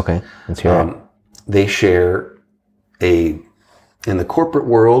things. Okay, let's hear it. They share in the corporate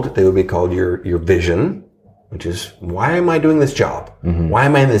world, they would be called your vision, which is, why am I doing this job? Why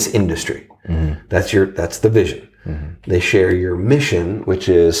am I in this industry? That's the vision. They share your mission, which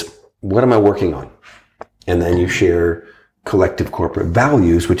is, what am I working on? And then you share collective corporate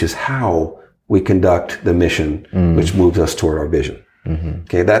values, which is how we conduct the mission, which moves us toward our vision.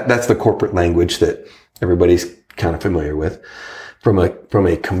 Okay, that's the corporate language that everybody's kind of familiar with. From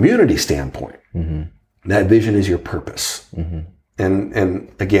a community standpoint, that vision is your purpose.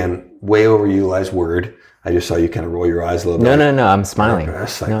 And again, way overutilized word. I just saw you kind of roll your eyes a little bit. No, I'm smiling.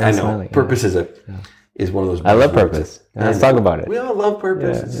 Purpose. I know. Smiling. Purpose is one of those. I love purpose. Let's talk about it. We all love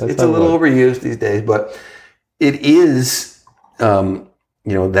purpose. Yeah, it's a little overused these days, but it is,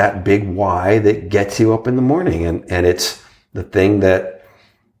 that big why that gets you up in the morning, and it's the thing that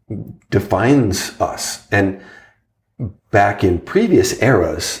defines us. And back in previous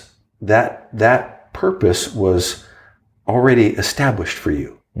eras, that purpose was already established for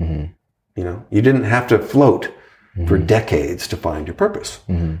you. You didn't have to float for decades to find your purpose,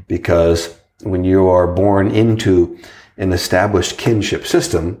 because when you are born into an established kinship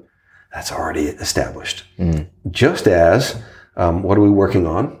system, that's already established. Just as, what are we working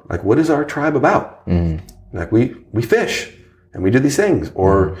on? Like, what is our tribe about? Like, we fish and we do these things,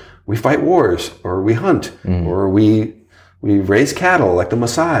 or we fight wars, or we hunt, or we raise cattle like the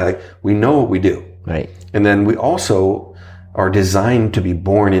Maasai. Like, we know what we do. Right. And then we also are designed to be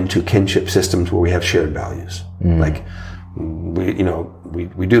born into kinship systems where we have shared values. Like,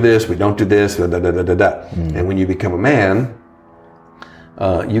 we do this, we don't do this, da, da, da, da, da. And when you become a man,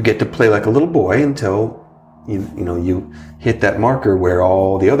 you get to play like a little boy until you hit that marker where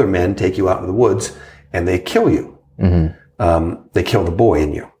all the other men take you out into the woods and they kill you. They kill the boy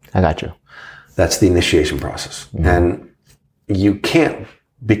in you. I got you. That's the initiation process. And you can't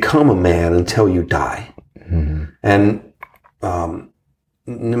become a man until you die. And no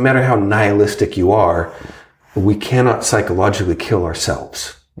matter how nihilistic you are, we cannot psychologically kill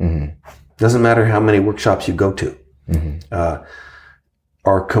ourselves. Doesn't matter how many workshops you go to.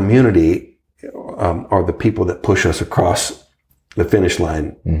 Our community are the people that push us across the finish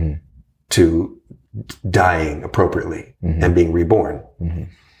line to dying appropriately and being reborn.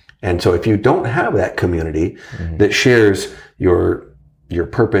 And so if you don't have that community that shares your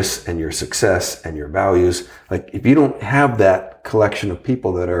purpose and your success and your values, like if you don't have that collection of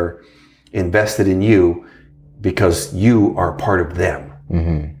people that are invested in you because you are part of them,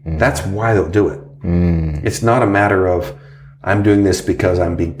 that's why they'll do it. It's not a matter of, I'm doing this because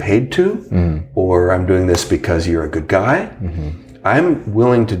I'm being paid to, or I'm doing this because you're a good guy. I'm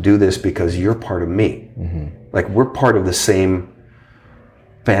willing to do this because you're part of me. Like we're part of the same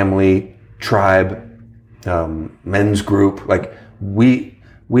family, tribe, men's group. Like we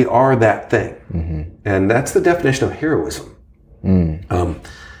are that thing. And that's the definition of heroism.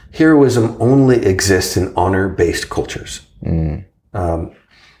 Heroism only exists in honor-based cultures.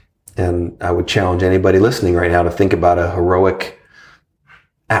 And I would challenge anybody listening right now to think about a heroic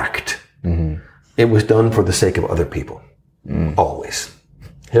act. It was done for the sake of other people. Always.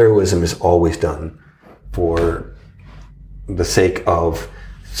 Heroism is always done for the sake of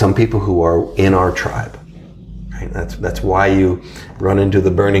some people who are in our tribe. Right? That's why you run into the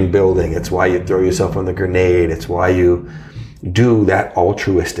burning building. It's why you throw yourself on the grenade. It's why you do that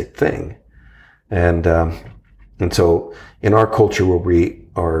altruistic thing. And so in our culture where we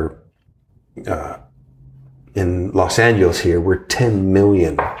are in Los Angeles here, we're 10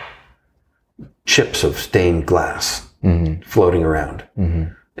 million chips of stained glass floating around.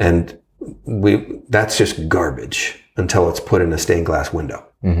 And that's just garbage until it's put in a stained glass window.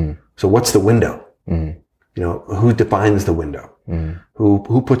 So what's the window? You know, who defines the window?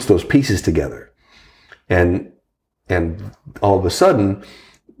 Who puts those pieces together? And all of a sudden,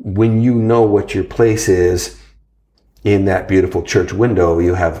 when you know what your place is in that beautiful church window,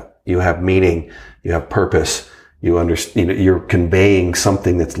 you have meaning, you have purpose, you understand, you're conveying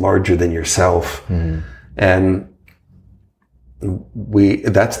something that's larger than yourself. And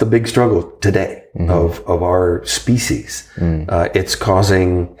that's the big struggle today of our species. It's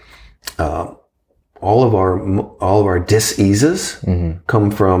causing all of our dis-eases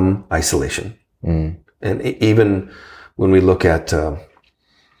come from isolation. And even when we look at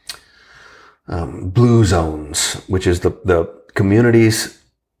blue zones, which is the communities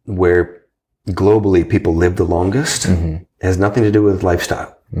where globally people live the longest, has nothing to do with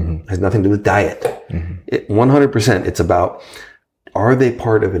lifestyle, has nothing to do with diet. 100%, it's about, are they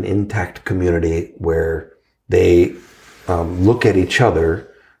part of an intact community where they look at each other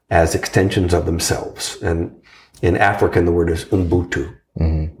as extensions of themselves? And in African, the word is Ubuntu,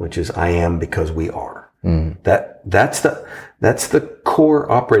 which is I am because we are. That's the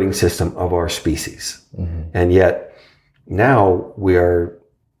core operating system of our species. And yet now we are,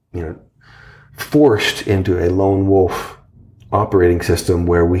 forced into a lone wolf operating system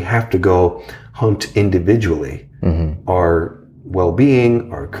where we have to go hunt individually our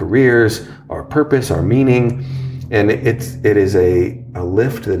well-being, our careers, our purpose, our meaning. And it is a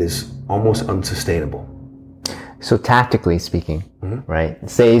lift that is almost unsustainable. So tactically speaking, right?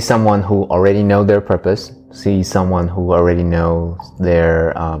 Say someone who already know their purpose, see someone who already knows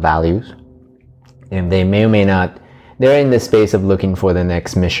their values, and they may or may not, they're in the space of looking for the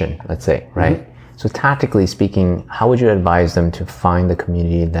next mission, let's say, right? So tactically speaking, how would you advise them to find the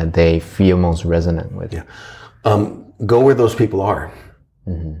community that they feel most resonant with? Go where those people are.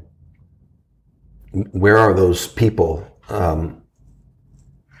 Where are those people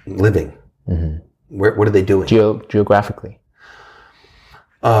living? What are they doing? Geographically.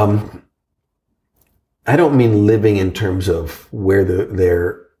 I don't mean living in terms of where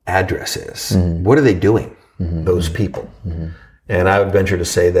their address is. What are they doing? Those people. And I would venture to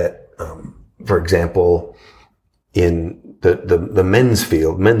say that, for example, in the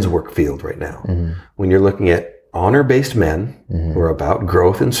men's work field right now, when you're looking at honor-based men who are about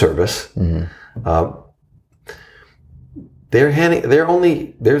growth and service, there's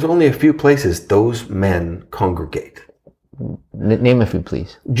only a few places those men congregate. Name a few,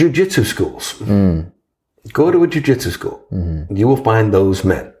 please. Jiu-jitsu schools. Go to a jiu-jitsu school. You will find those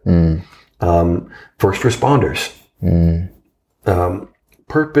men. First responders.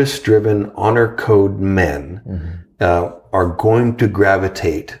 Purpose-driven, honor code men are going to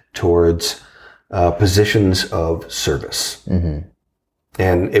gravitate towards positions of service.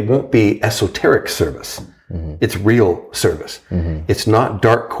 And it won't be esoteric service. It's real service. It's not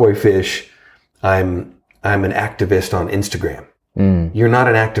dark koi fish. I'm an activist on Instagram. you're not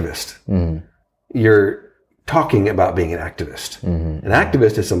an activist. You're talking about being an activist. An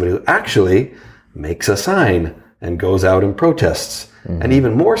activist is somebody who actually makes a sign and goes out and protests. And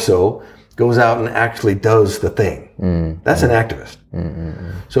even more so, goes out and actually does the thing. That's an activist.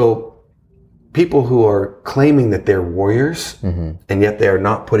 So people who are claiming that they're warriors and yet they're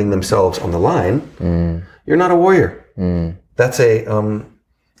not putting themselves on the line, you're not a warrior. That's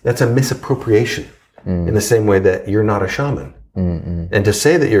a misappropriation in the same way that you're not a shaman. And to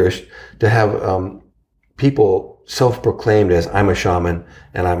say that to have people self-proclaimed as I'm a shaman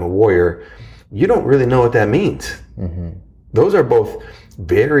and I'm a warrior, you don't really know what that means. Those are both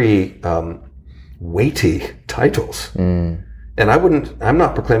very weighty titles. And I'm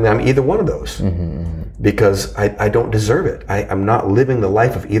not proclaiming I'm either one of those because I don't deserve it. I'm not living the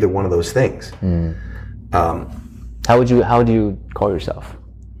life of either one of those things. How do you call yourself?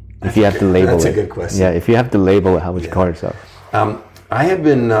 If you have to label it. That's a good question. Yeah, if you have to label it, how would you call yourself? I have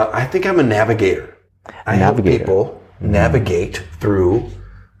been, I think I'm a navigator. I help people navigate through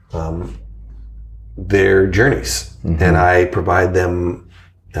their journeys. And I provide them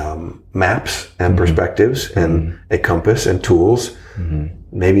maps and perspectives and a compass and tools.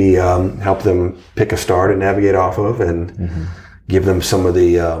 Maybe help them pick a star to navigate off of and give them some of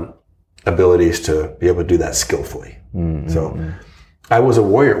the abilities to be able to do that skillfully. So I was a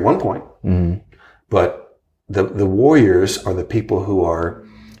warrior at one point, but the warriors are the people who are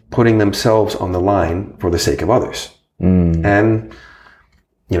putting themselves on the line for the sake of others. And,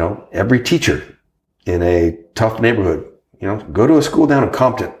 every teacher in a tough neighborhood, go to a school down in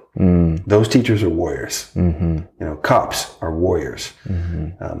Compton. Those teachers are warriors. Cops are warriors.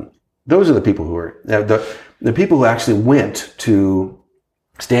 Those are the people who are, the people who actually went to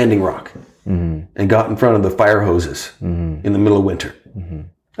Standing Rock and got in front of the fire hoses in the middle of winter.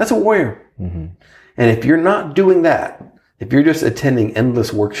 That's a warrior. And if you're not doing that, if you're just attending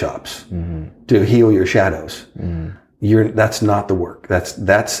endless workshops to heal your shadows, that's not the work.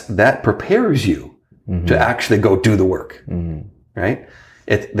 That prepares you to actually go do the work, right?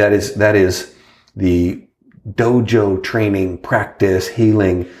 That is the dojo training, practice,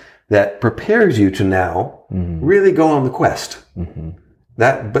 healing that prepares you to now really go on the quest.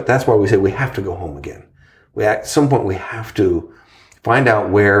 But that's why we say we have to go home again. At some point we have to find out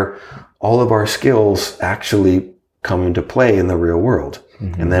where all of our skills actually come into play in the real world.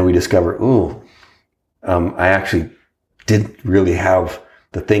 And then we discover, I actually didn't really have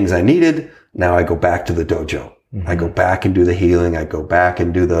the things I needed. Now I go back to the dojo. I go back and do the healing. I go back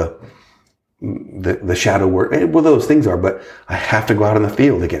and do the shadow work. Well, those things are, but I have to go out in the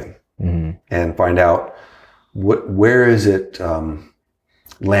field again and find out where is it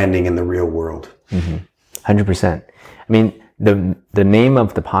landing in the real world. 100%. I mean, the name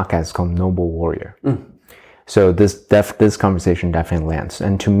of the podcast is called Noble Warrior. So this conversation definitely lands.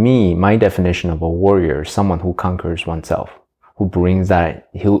 And to me, my definition of a warrior is someone who conquers oneself, who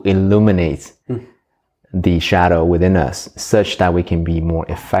illuminates the shadow within us such that we can be more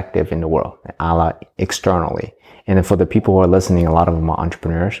effective in the world, externally. And for the people who are listening, a lot of them are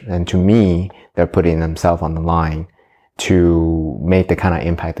entrepreneurs. And to me, they're putting themselves on the line to make the kind of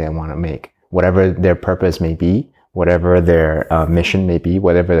impact they want to make. Whatever their purpose may be, whatever their mission may be,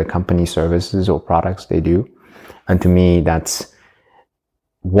 whatever the company services or products they do. And to me, that's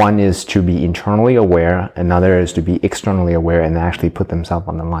one is to be internally aware, another is to be externally aware and actually put themselves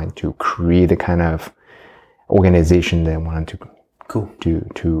on the line to create the kind of organization they want to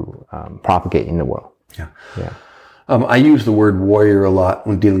propagate in the world. Yeah. I use the word warrior a lot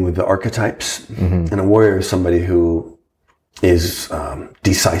when dealing with the archetypes. And a warrior is somebody who is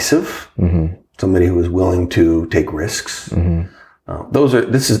decisive, somebody who is willing to take risks.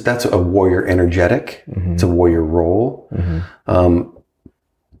 That's a warrior energetic. It's a warrior role.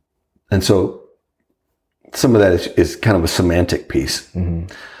 And so some of that is kind of a semantic piece.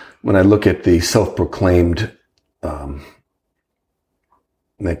 When I look at the self-proclaimed,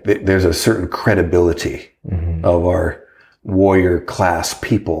 there's a certain credibility of our warrior class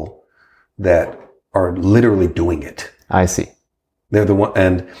people that are literally doing it. I see. They're the one,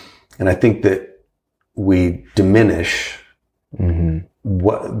 and I think that we diminish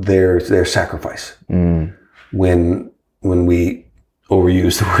what their sacrifice when we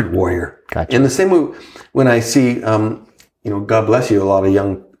overuse the word warrior. Gotcha. In the same way, when I see, God bless you, a lot of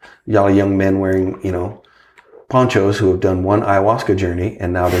young men wearing, ponchos who have done one ayahuasca journey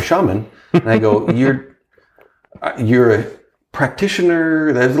and now they're shaman, and I go, you're a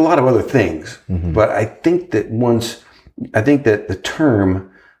practitioner. There's a lot of other things, but I think that the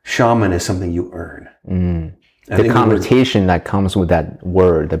term shaman is something you earn. The connotation that comes with that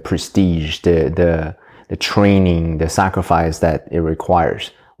word, the prestige, the the training, the sacrifice that it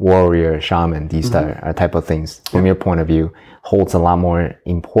requires, warrior, shaman, these type of things, from your point of view, holds a lot more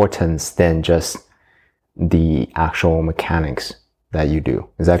importance than just the actual mechanics that you do.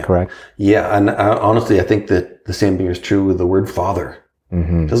 Is that correct? Yeah, and honestly, I think that the same thing is true with the word father.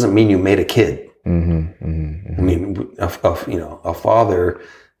 It doesn't mean you made a kid. I mean, a father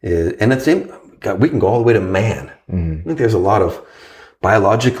is, and it's same. God, we can go all the way to man. I think there's a lot of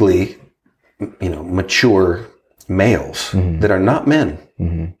biologically, mature males that are not men.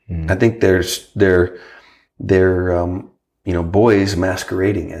 I think they're boys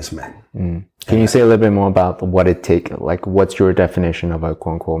masquerading as men. Can you say a little bit more about what it takes? Like, what's your definition of a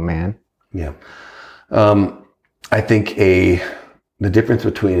quote unquote man? Yeah, I think the difference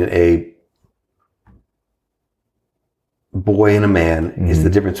between a boy and a man is the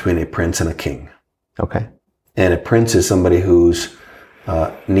difference between a prince and a king. Okay. And a prince is somebody whose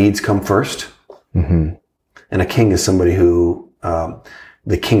needs come first, and a king is somebody who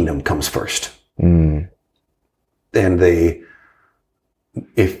the kingdom comes first. And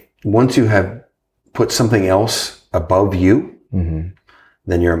if once you have put something else above you,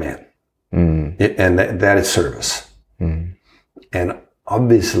 then you're a man, and that is service. And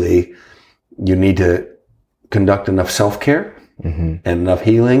obviously, you need to conduct enough self-care and enough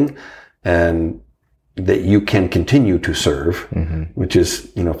healing, and that you can continue to serve, which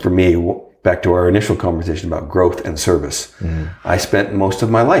is, for me, back to our initial conversation about growth and service. I spent most of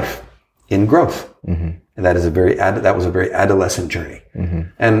my life in growth, and that was a very adolescent journey,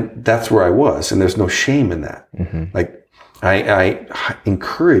 and that's where I was, and there's no shame in that. Like, I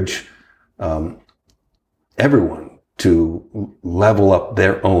encourage everyone to level up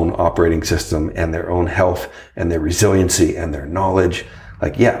their own operating system and their own health and their resiliency and their knowledge.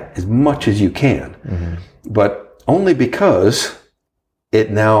 Like, as much as you can, but only because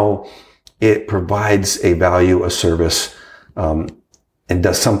it provides a value, a service, and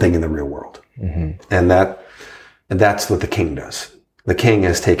does something in the real world. And that's what the king does. The king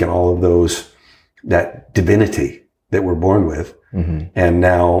has taken all of that divinity that we're born with, and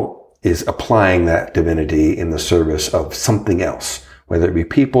now is applying that divinity in the service of something else, whether it be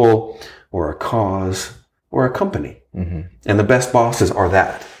people or a cause or a company. And the best bosses are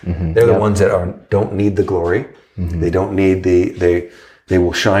that. They're the ones that don't need the glory. They don't need they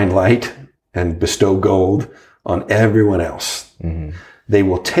will shine light and bestow gold on everyone else. They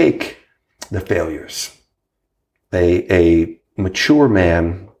will take the failures. A mature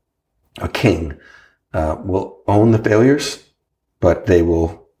man, a king, will own the failures, but they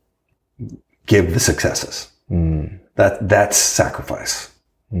will give the successes. That's sacrifice.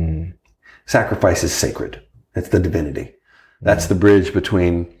 Sacrifice is sacred. It's the divinity. That's the bridge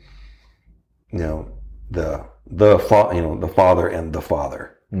between, the father and the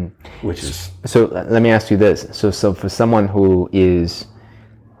father, which is. So let me ask you this. So for someone who is,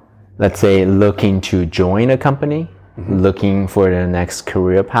 let's say, looking to join a company, looking for their next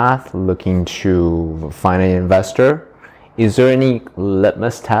career path, looking to find an investor, is there any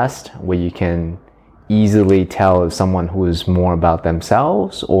litmus test where you can easily tell if someone who is more about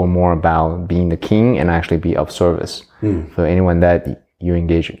themselves or more about being the king and actually be of service for anyone that you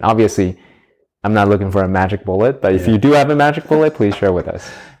engage in? Obviously, I'm not looking for a magic bullet, but if you do have a magic bullet, please share with us.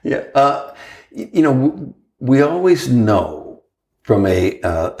 We always know from a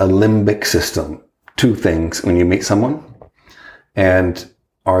limbic system two things when you meet someone. And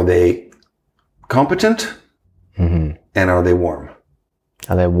are they competent? And are they warm?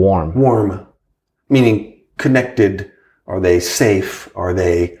 Are they warm? Warm, meaning connected. Are they safe? Are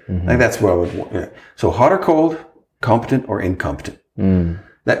they, like, that's what I would want. So hot or cold, competent or incompetent.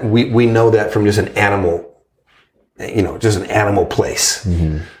 That we know that from just an animal, just an animal place.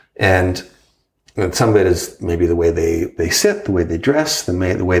 And some of it is maybe the way they sit, the way they dress, the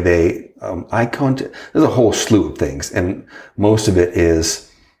way they eye contact. There's a whole slew of things, and most of it is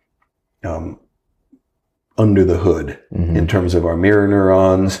under the hood in terms of our mirror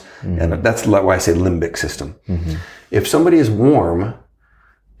neurons, and that's why I say limbic system. If somebody is warm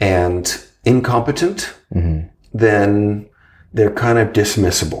and incompetent, then they're kind of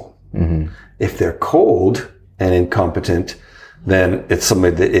dismissible. If they're cold and incompetent, then it's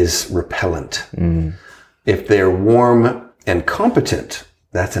somebody that is repellent. If they're warm and competent,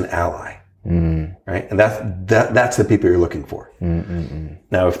 that's an ally, right? And that's the people you're looking for.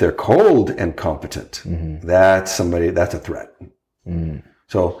 Now, if they're cold and competent, that's a threat.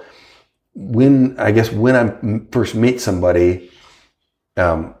 So when I first meet somebody,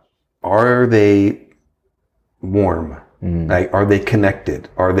 are they warm? Like, are they connected?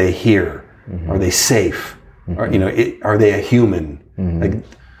 Are they here? Are they safe? Are they a human? Like,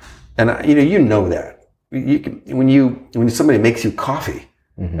 and you know that. when somebody makes you coffee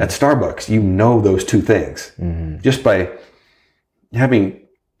at Starbucks, you know those two things just by having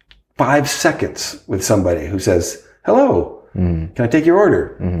 5 seconds with somebody who says, "Hello, can I take your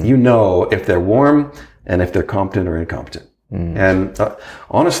order?" You know if they're warm and if they're competent or incompetent. And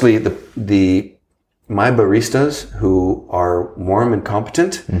honestly, my baristas who are warm and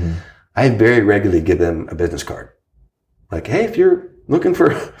competent, I very regularly give them a business card. Like, hey, if you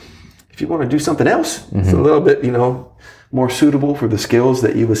want to do something else, it's a little bit, more suitable for the skills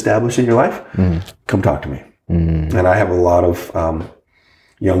that you've established in your life, come talk to me. And I have a lot of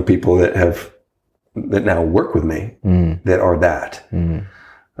young people that now work with me that are that.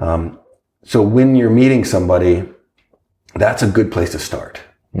 So when you're meeting somebody, that's a good place to start.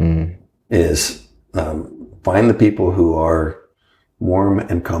 Is find the people who are warm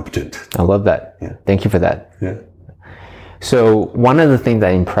and competent. I love that. Yeah. Thank you for that. Yeah. So one of the things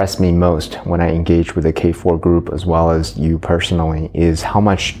that impressed me most when I engaged with the K4 group, as well as you personally, is how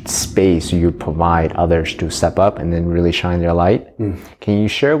much space you provide others to step up and then really shine their light. Can you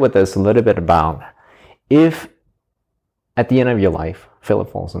share with us a little bit about if at the end of your life,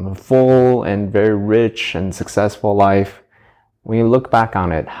 Philip Folsom, a full and very rich and successful life, when you look back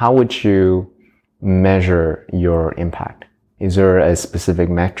on it, how would you measure your impact? Is there a specific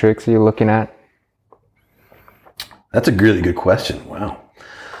metrics you're looking at? That's a really good question. Wow.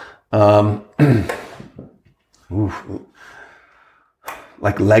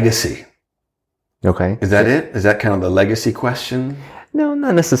 Like legacy. Okay. Is that it? Is that kind of the legacy question? No,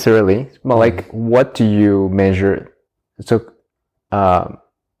 not necessarily. But like, what do you measure? So, how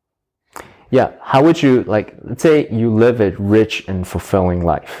would you, like, let's say you live a rich and fulfilling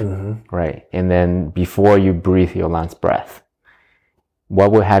life, right? And then before you breathe your last breath,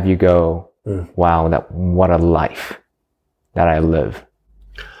 what would have you go, wow, what a life that I live?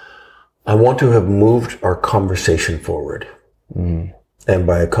 I want to have moved our conversation forward. And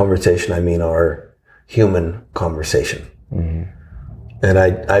by a conversation, I mean our human conversation. And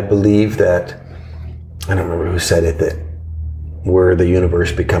I believe that, I don't remember who said it, that we're the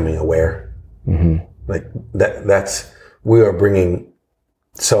universe becoming aware. Like we are bringing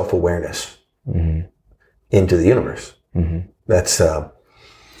self-awareness into the universe. That's the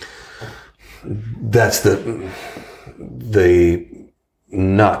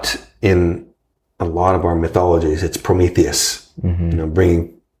nut in a lot of our mythologies. It's Prometheus,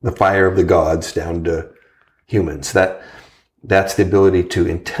 bringing the fire of the gods down to humans. That's the ability to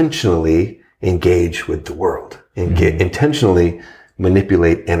intentionally engage with the world, intentionally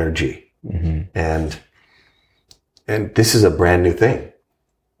manipulate energy. And this is a brand new thing.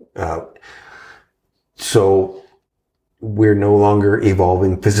 So we're no longer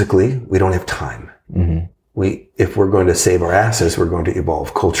evolving physically. We don't have time. If we're going to save our asses, we're going to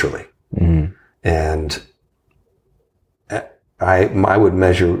evolve culturally. And I would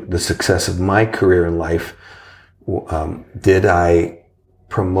measure the success of my career in life. Did I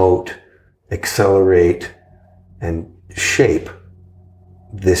promote, accelerate, and shape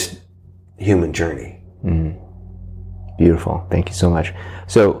this human journey? Beautiful. Thank you so much.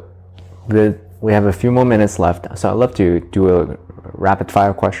 So we have a few more minutes left. So I'd love to do a rapid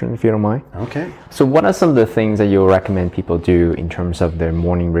fire question, if you don't mind. Okay. So what are some of the things that you recommend people do in terms of their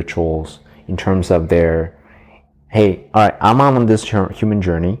morning rituals, in terms of their, hey, all right, I'm on this human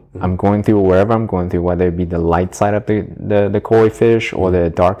journey. I'm going through wherever I'm going through, whether it be the light side of the koi fish or the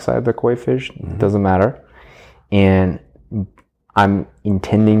dark side of the koi fish, it doesn't matter. And I'm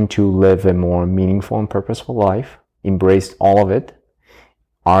intending to live a more meaningful and purposeful life, embrace all of it.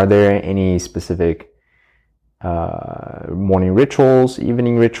 Are there any specific morning rituals,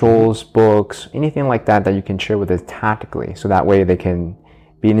 evening rituals, books, anything like that you can share with us tactically, so that way they can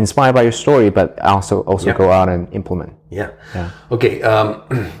be inspired by your story, but also go out and implement? Yeah. Okay.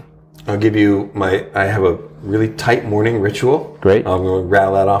 I'll give you I have a really tight morning ritual. Great. I'm going to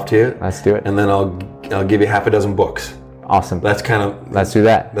rattle that off to you. Let's do it. And then I'll give you half a dozen books. Awesome. That's kind of. Let's do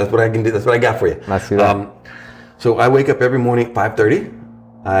that. That's what I can do. That's what I got for you. Let's do that. So I wake up every morning at 5:30.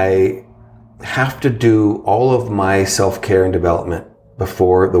 I have to do all of my self-care and development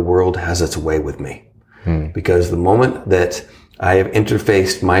before the world has its way with me. Because the moment that I have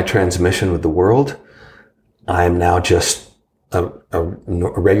interfaced my transmission with the world, I'm now just a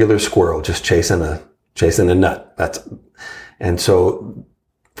regular squirrel just chasing a nut. And so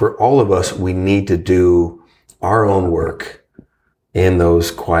for all of us, we need to do our own work in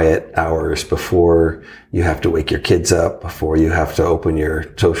those quiet hours before you have to wake your kids up, before you have to open your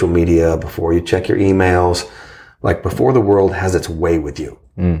social media, before you check your emails, like before the world has its way with you.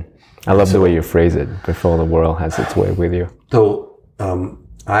 I love the way you phrase it, before the world has its way with you. So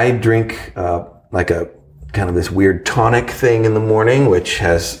I drink like kind of this weird tonic thing in the morning, which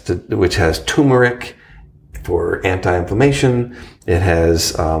has turmeric for anti-inflammation. It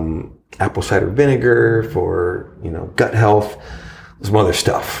has apple cider vinegar for gut health. Some other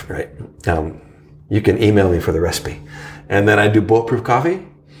stuff, right? You can email me for the recipe. And then I do bulletproof coffee.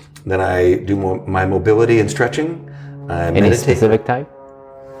 Then I do my mobility and stretching. Any specific type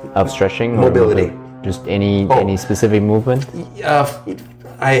of stretching? Mobility. Just any specific movement?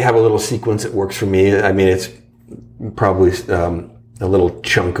 I have a little sequence that works for me. I mean, it's probably a little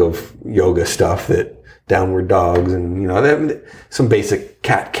chunk of yoga stuff, that downward dogs and, some basic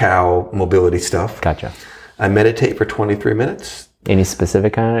cat-cow mobility stuff. Gotcha. I meditate for 23 minutes. Any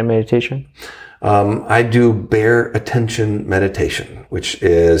specific kind of meditation? I do bare attention meditation, which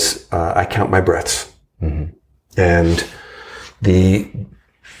is I count my breaths. Mm-hmm. And the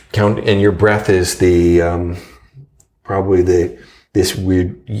count in your breath is the probably this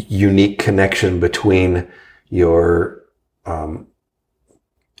weird unique connection between your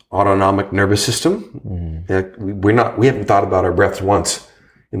autonomic nervous system. Mm-hmm. We haven't thought about our breaths once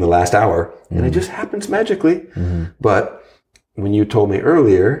in the last hour, and it just happens magically. Mm-hmm. But when you told me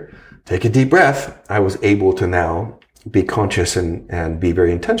earlier, take a deep breath, I was able to now be conscious and be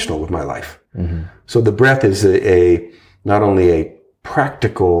very intentional with my life. Mm-hmm. So the breath is not only a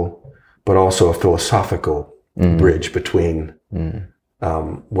practical, but also a philosophical bridge between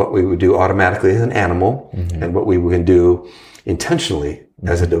what we would do automatically as an animal and what we can do intentionally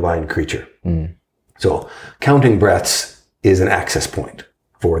as a divine creature. So counting breaths is an access point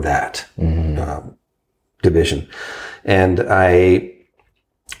for that division. And I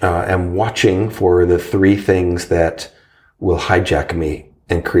am watching for the three things that will hijack me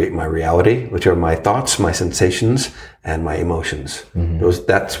and create my reality, which are my thoughts, my sensations, and my emotions.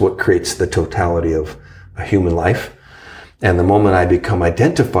 That's what creates the totality of a human life. And the moment I become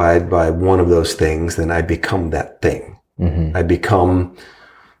identified by one of those things, then I become that thing. I become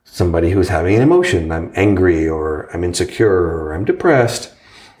somebody who's having an emotion. I'm angry, or I'm insecure, or I'm depressed,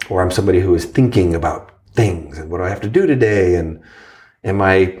 or I'm somebody who is thinking about things and what do I have to do today, and am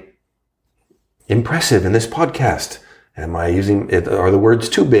I impressive in this podcast? Are the words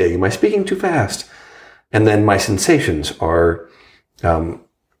too big? Am I speaking too fast? And then my sensations are, I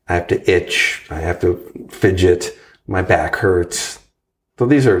have to itch, I have to fidget, my back hurts. So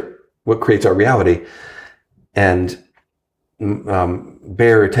these are what creates our reality. And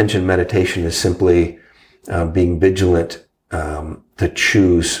bare attention meditation is simply being vigilant to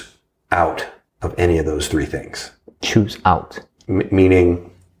choose out of any of those three things. Choose out.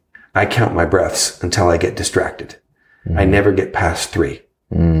 Meaning, I count my breaths until I get distracted. I never get past 3,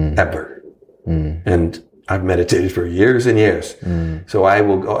 ever. And I've meditated for years and years. So I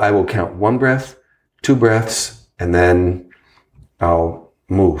will count 1 breath, 2 breaths, and then I'll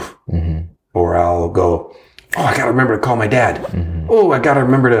move. Or I'll go, oh, I got to remember to call my dad. Oh, I got to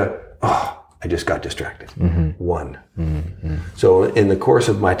remember I just got distracted. 1. So in the course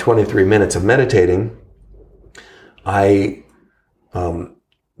of my 23 minutes of meditating, I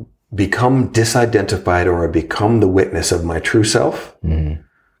become disidentified, or I become the witness of my true self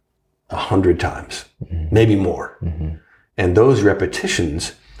 100 times, maybe more. And those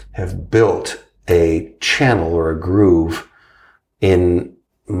repetitions have built a channel or a groove in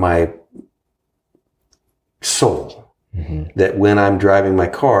my soul. That when I'm driving my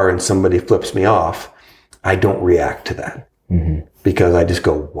car and somebody flips me off, I don't react to that because I just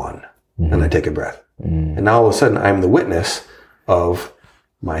go 1 and I take a breath. And now all of a sudden I'm the witness of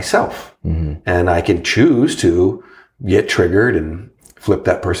myself, and I can choose to get triggered and flip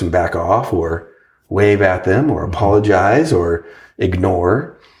that person back off, or wave at them, or apologize, or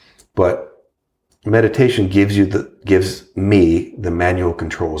ignore. But meditation gives me the manual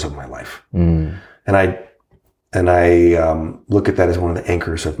controls of my life. And I look at that as one of the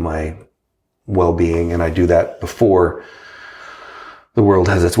anchors of my well-being. And I do that before the world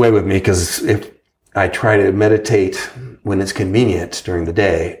has its way with me, because if I try to meditate when it's convenient during the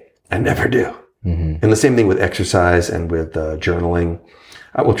day, I never do. And the same thing with exercise and with journaling.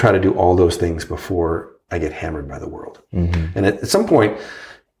 I will try to do all those things before I get hammered by the world. And at some point,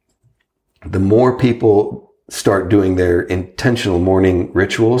 the more people start doing their intentional morning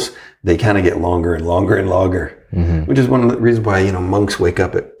rituals, they kind of get longer and longer and longer, which is one of the reasons why, monks wake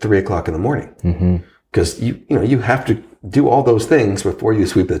up at 3 o'clock in the morning, because you have to do all those things before you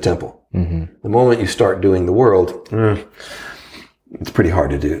sweep the temple. The moment you start doing the world, it's pretty hard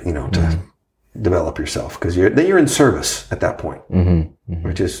to do, to develop yourself, because you're in service at that point,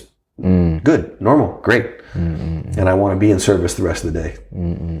 which is good, normal, great. And I want to be in service the rest of the day.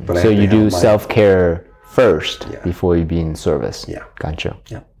 But so you do self-care first before you be in service. Yeah. Gotcha.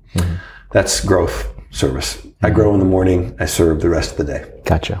 Yeah. That's growth. service. I grow in the morning, I serve the rest of the day.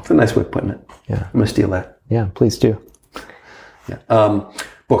 Gotcha. It's a nice way of putting it. Yeah. I'm going to steal that. Yeah, please do. Yeah.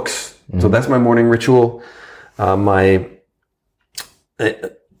 Books. So that's my morning ritual.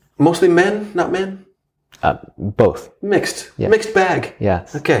 Mostly men, not men? Both. Mixed. Yeah. Mixed bag.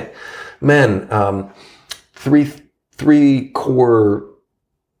 Yes. Okay. Men, three core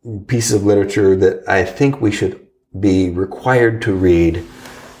pieces of literature that I think we should be required to read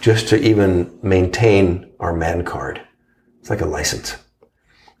just to even maintain our man card. It's like a license.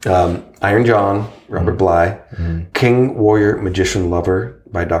 Iron John, Robert Bly, King, Warrior, Magician, Lover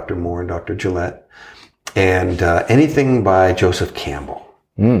by Dr. Moore and Dr. Gillette, and anything by Joseph Campbell.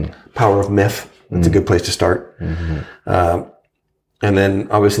 Power of Myth, that's a good place to start. And then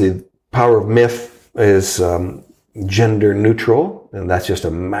obviously Power of Myth is gender neutral, and that's just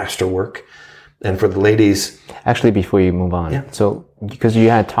a masterwork. And for the ladies... Actually, before you move on, so because you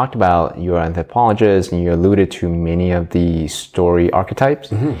had talked about you're an anthropologist and you alluded to many of the story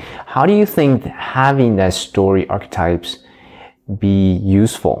archetypes, how do you think having that story archetypes be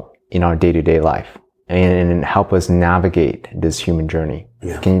useful in our day-to-day life and help us navigate this human journey?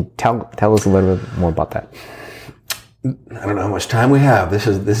 Yeah. Can you tell us a little bit more about that? I don't know how much time we have. This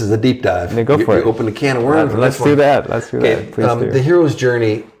is a deep dive. Yeah, go for it. You open a can of worms. Let's do that. Let's do that. Please do. The hero's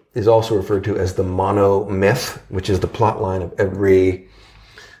journey is also referred to as the monomyth, which is the plot line of every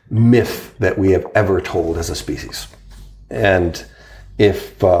myth that we have ever told as a species. And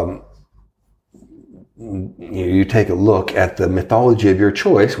if you take a look at the mythology of your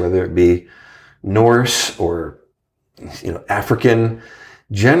choice, whether it be Norse or African,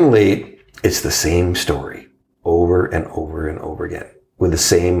 generally it's the same story over and over and over again with the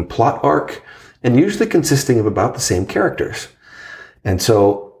same plot arc and usually consisting of about the same characters. And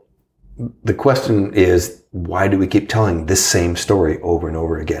so the question is, why do we keep telling this same story over and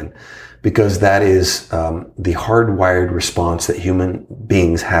over again? Because that is the hardwired response that human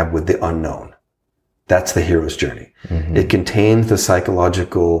beings have with the unknown. That's the hero's journey. It contains the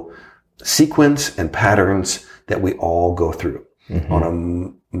psychological sequence and patterns that we all go through. On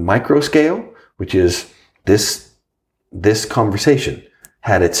a micro scale, which is this conversation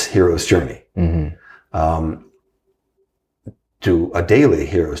had its hero's journey. To a daily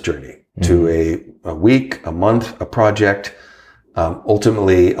hero's journey, to a week, a month, a project,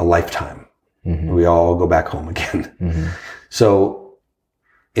 ultimately a lifetime. We all go back home again. So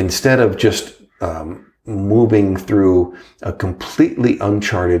instead of just moving through a completely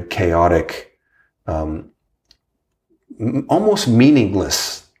uncharted, chaotic, almost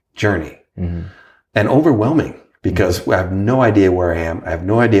meaningless journey and overwhelming because I have no idea where I am. I have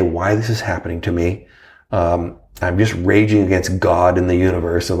no idea why this is happening to me. I'm just raging against God in the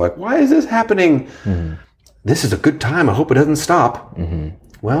universe of like, why is this happening? This is a good time. I hope it doesn't stop.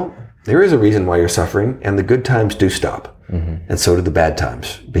 Well, there is a reason why you're suffering, and the good times do stop. And so do the bad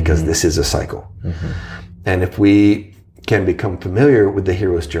times, because this is a cycle. And if we can become familiar with the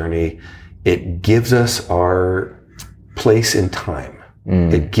hero's journey, it gives us our place in time.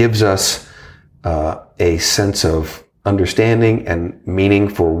 It gives us a sense of understanding and meaning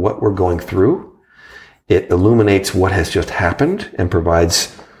for what we're going through. It illuminates what has just happened and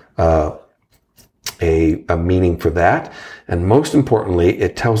provides a meaning for that. And most importantly,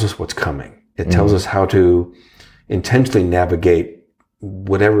 it tells us what's coming. It tells us how to intentionally navigate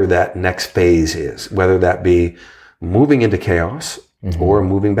whatever that next phase is, whether that be moving into chaos or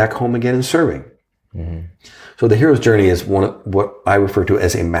moving back home again and serving. So the hero's journey is what I refer to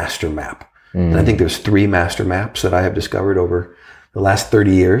as a master map. And I think there's 3 master maps that I have discovered over the last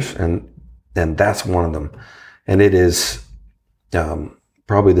 30 years. And that's one of them. And it is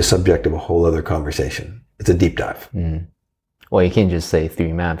probably the subject of a whole other conversation. It's a deep dive. Well, you can't just say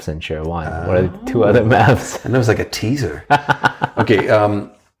 3 maps and share one. What are the 2 other maps? I know, it's like a teaser. Okay,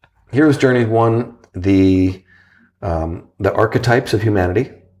 hero's journey 1, the archetypes of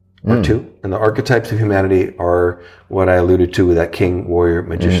humanity are 2. And the archetypes of humanity are what I alluded to with that king, warrior,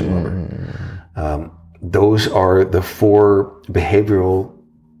 magician, lover. Those are the 4 behavioral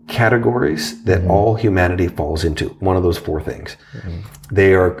categories that all humanity falls into. One of those 4 things.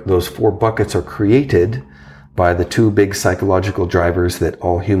 Those 4 buckets are created by the 2 big psychological drivers that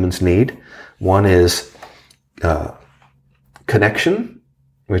all humans need. One is connection,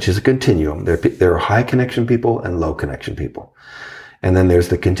 which is a continuum. There are high connection people and low connection people. And then there's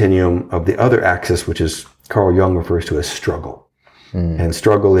the continuum of the other axis, which is Carl Jung refers to as struggle. And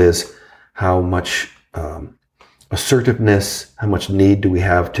struggle is how much assertiveness, how much need do we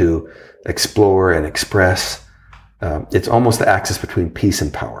have to explore and express. It's almost the axis between peace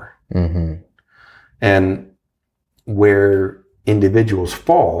and power. And where individuals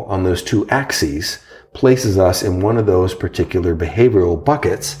fall on those 2 axes places us in one of those particular behavioral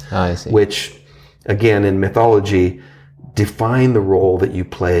buckets, I see. which, again, in mythology, define the role that you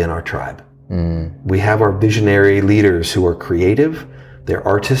play in our tribe. We have our visionary leaders who are creative. They're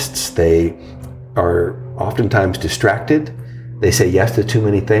artists. They are oftentimes distracted. They say yes to too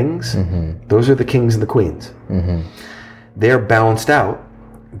many things. Those are the kings and the queens. They're balanced out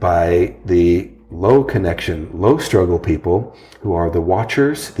by the low connection, low struggle people who are the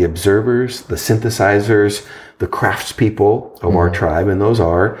watchers, the observers, the synthesizers, the craftspeople of our tribe. And those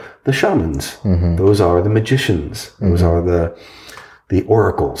are the shamans. Those are the magicians. Those are the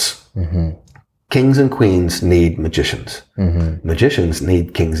oracles. Kings and queens need magicians. Magicians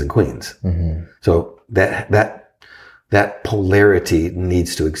need kings and queens. So that polarity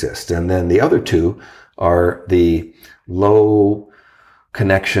needs to exist. And then the other two are the low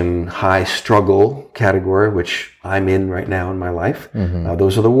connection, high struggle category, which I'm in right now in my life.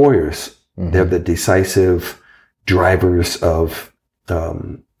 Those are the warriors. They're the decisive drivers of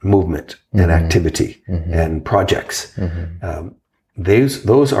movement and activity and projects.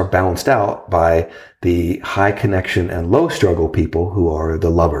 Those are balanced out by the high connection and low struggle people who are the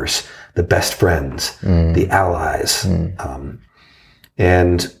lovers, the best friends, the allies.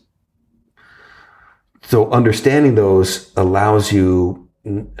 And so understanding those allows you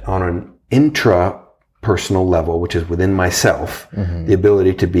on an intra-personal level, which is within myself, the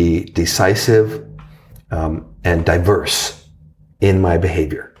ability to be decisive and diverse in my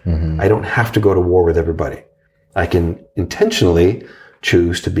behavior. I don't have to go to war with everybody. I can intentionally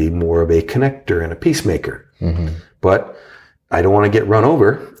choose to be more of a connector and a peacemaker. But I don't want to get run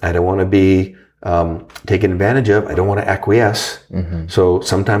over. I don't want to be taken advantage of. I don't want to acquiesce. So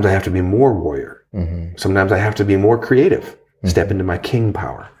sometimes I have to be more warrior. Sometimes I have to be more creative, step into my king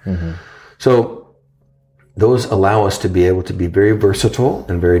power. So those allow us to be able to be very versatile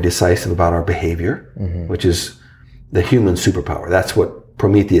and very decisive about our behavior, which is the human superpower. That's what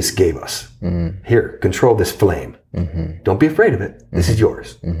Prometheus gave us. Here, control this flame. Don't be afraid of it. This is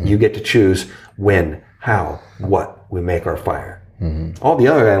yours. You get to choose when, how, what we make our fire. All the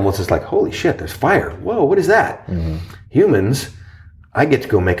other animals is like, holy shit, there's fire. Whoa, what is that? Humans, I get to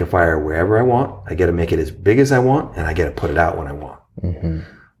go make a fire wherever I want. I get to make it as big as I want, and I get to put it out when I want.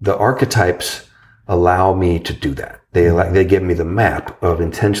 The archetypes allow me to do that. They give me the map of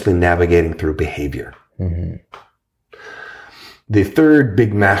intentionally navigating through behavior. The third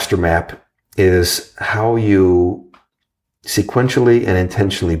big master map is how you sequentially and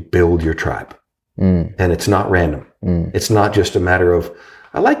intentionally build your tribe. And it's not random. It's not just a matter of,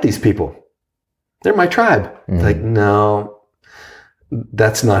 I like these people. They're my tribe. Like, no,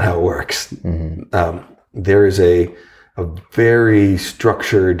 that's not how it works. There is a very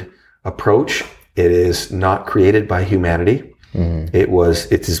structured approach. It is not created by humanity.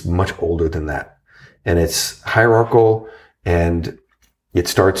 It is much older than that. And it's hierarchical, and it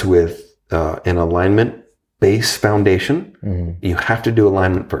starts with an alignment base foundation. You have to do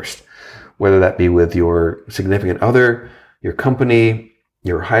alignment first, whether that be with your significant other, your company,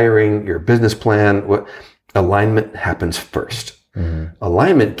 your hiring, your business plan. What alignment happens first.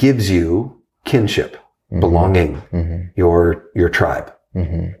 Alignment gives you kinship, belonging, your tribe.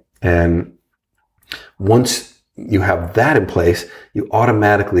 And once you have that in place, you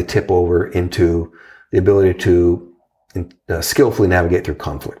automatically tip over into the ability to skillfully navigate through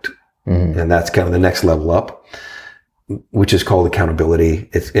conflict. And that's kind of the next level up, which is called accountability.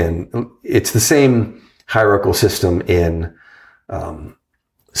 It's the same hierarchical system in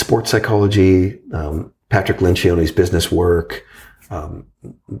sports psychology, Patrick Lencioni's business work,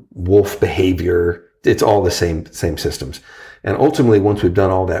 wolf behavior. It's all the same systems. And ultimately, once we've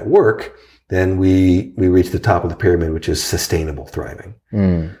done all that work, then we reach the top of the pyramid, which is sustainable thriving.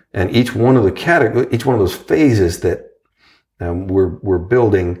 And each one of those phases that we're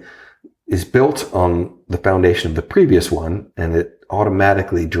building is built on the foundation of the previous one, and it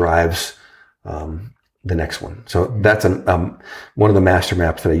automatically drives the next one. So that's one of the master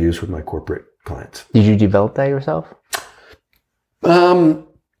maps that I use with my corporate clients. Did you develop that yourself?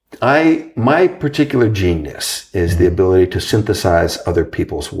 My particular genius is the ability to synthesize other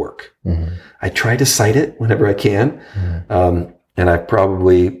people's work. I try to cite it whenever I can. And I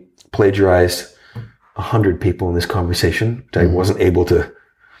probably plagiarized 100 people in this conversation. I wasn't able to,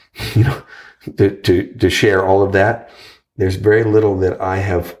 to share all of that. There's very little that I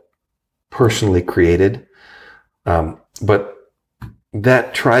have personally created. But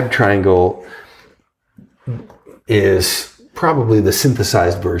that tribe triangle is probably the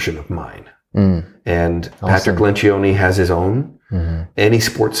synthesized version of mine. And awesome. Patrick Lencioni has his own. Any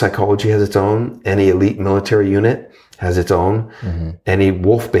sports psychology has its own. Any elite military unit has its own. Any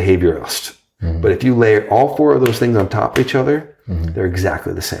wolf behaviorist But if you layer all four of those things on top of each other, they're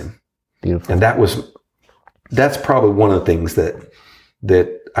exactly the same. Beautiful. And that's probably one of the things that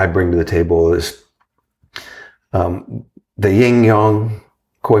I bring to the table is the yin yang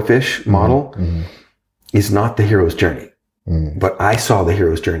koi fish model is not the hero's journey, but I saw the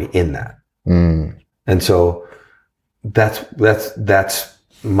hero's journey in that. And so that's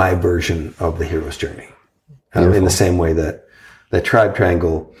my version of the hero's journey. In the same way that Tribe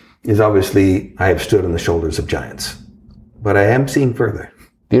Triangle is obviously, I have stood on the shoulders of giants, but I am seeing further.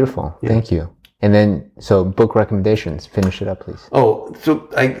 Beautiful. Yeah. Thank you. And then, so book recommendations, finish it up, please. Oh, so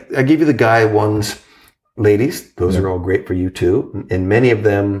I gave you the guy ones, ladies. Those are all great for you too. And many of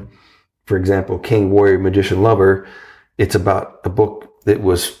them, for example, King, Warrior, Magician, Lover, it's about a book that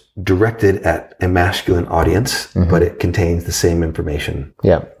was directed at a masculine audience, but it contains the same information.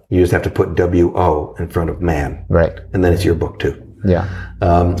 Yeah. You just have to put W-O in front of man. Right. And then it's your book too. Yeah.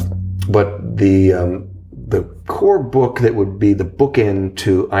 But the core book that would be the bookend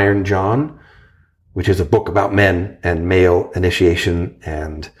to Iron John, which is a book about men and male initiation,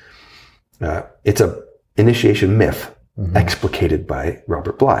 and it's a initiation myth explicated by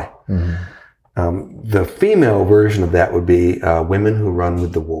Robert Bly. The female version of that would be Women Who Run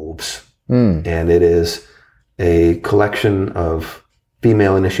with the Wolves. And it is a collection of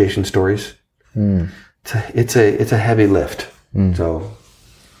female initiation stories. It's a heavy lift. So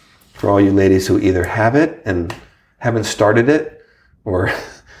for all you ladies who either have it and haven't started it, or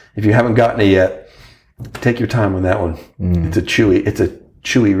if you haven't gotten it yet, take your time on that one. It's a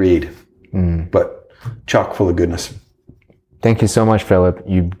chewy read, but chock full of goodness. Thank you so much, Philip.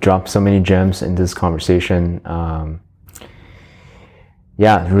 You dropped so many gems in this conversation.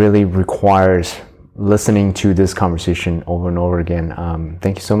 It really requires listening to this conversation over and over again.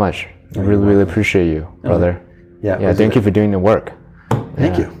 Thank you so much. I really appreciate you, brother. Yeah. Thank you for doing the work.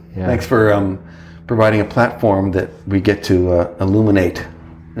 Thank you. Yeah. Thanks for providing a platform that we get to illuminate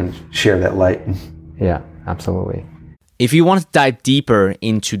and share that light. Yeah, absolutely. If you want to dive deeper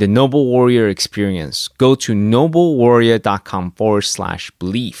into the Noble Warrior experience, go to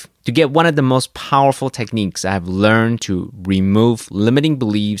noblewarrior.com/belief to get one of the most powerful techniques I have learned to remove limiting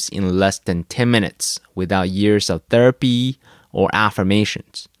beliefs in less than 10 minutes without years of therapy or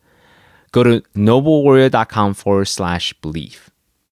affirmations. Go to noblewarrior.com/belief.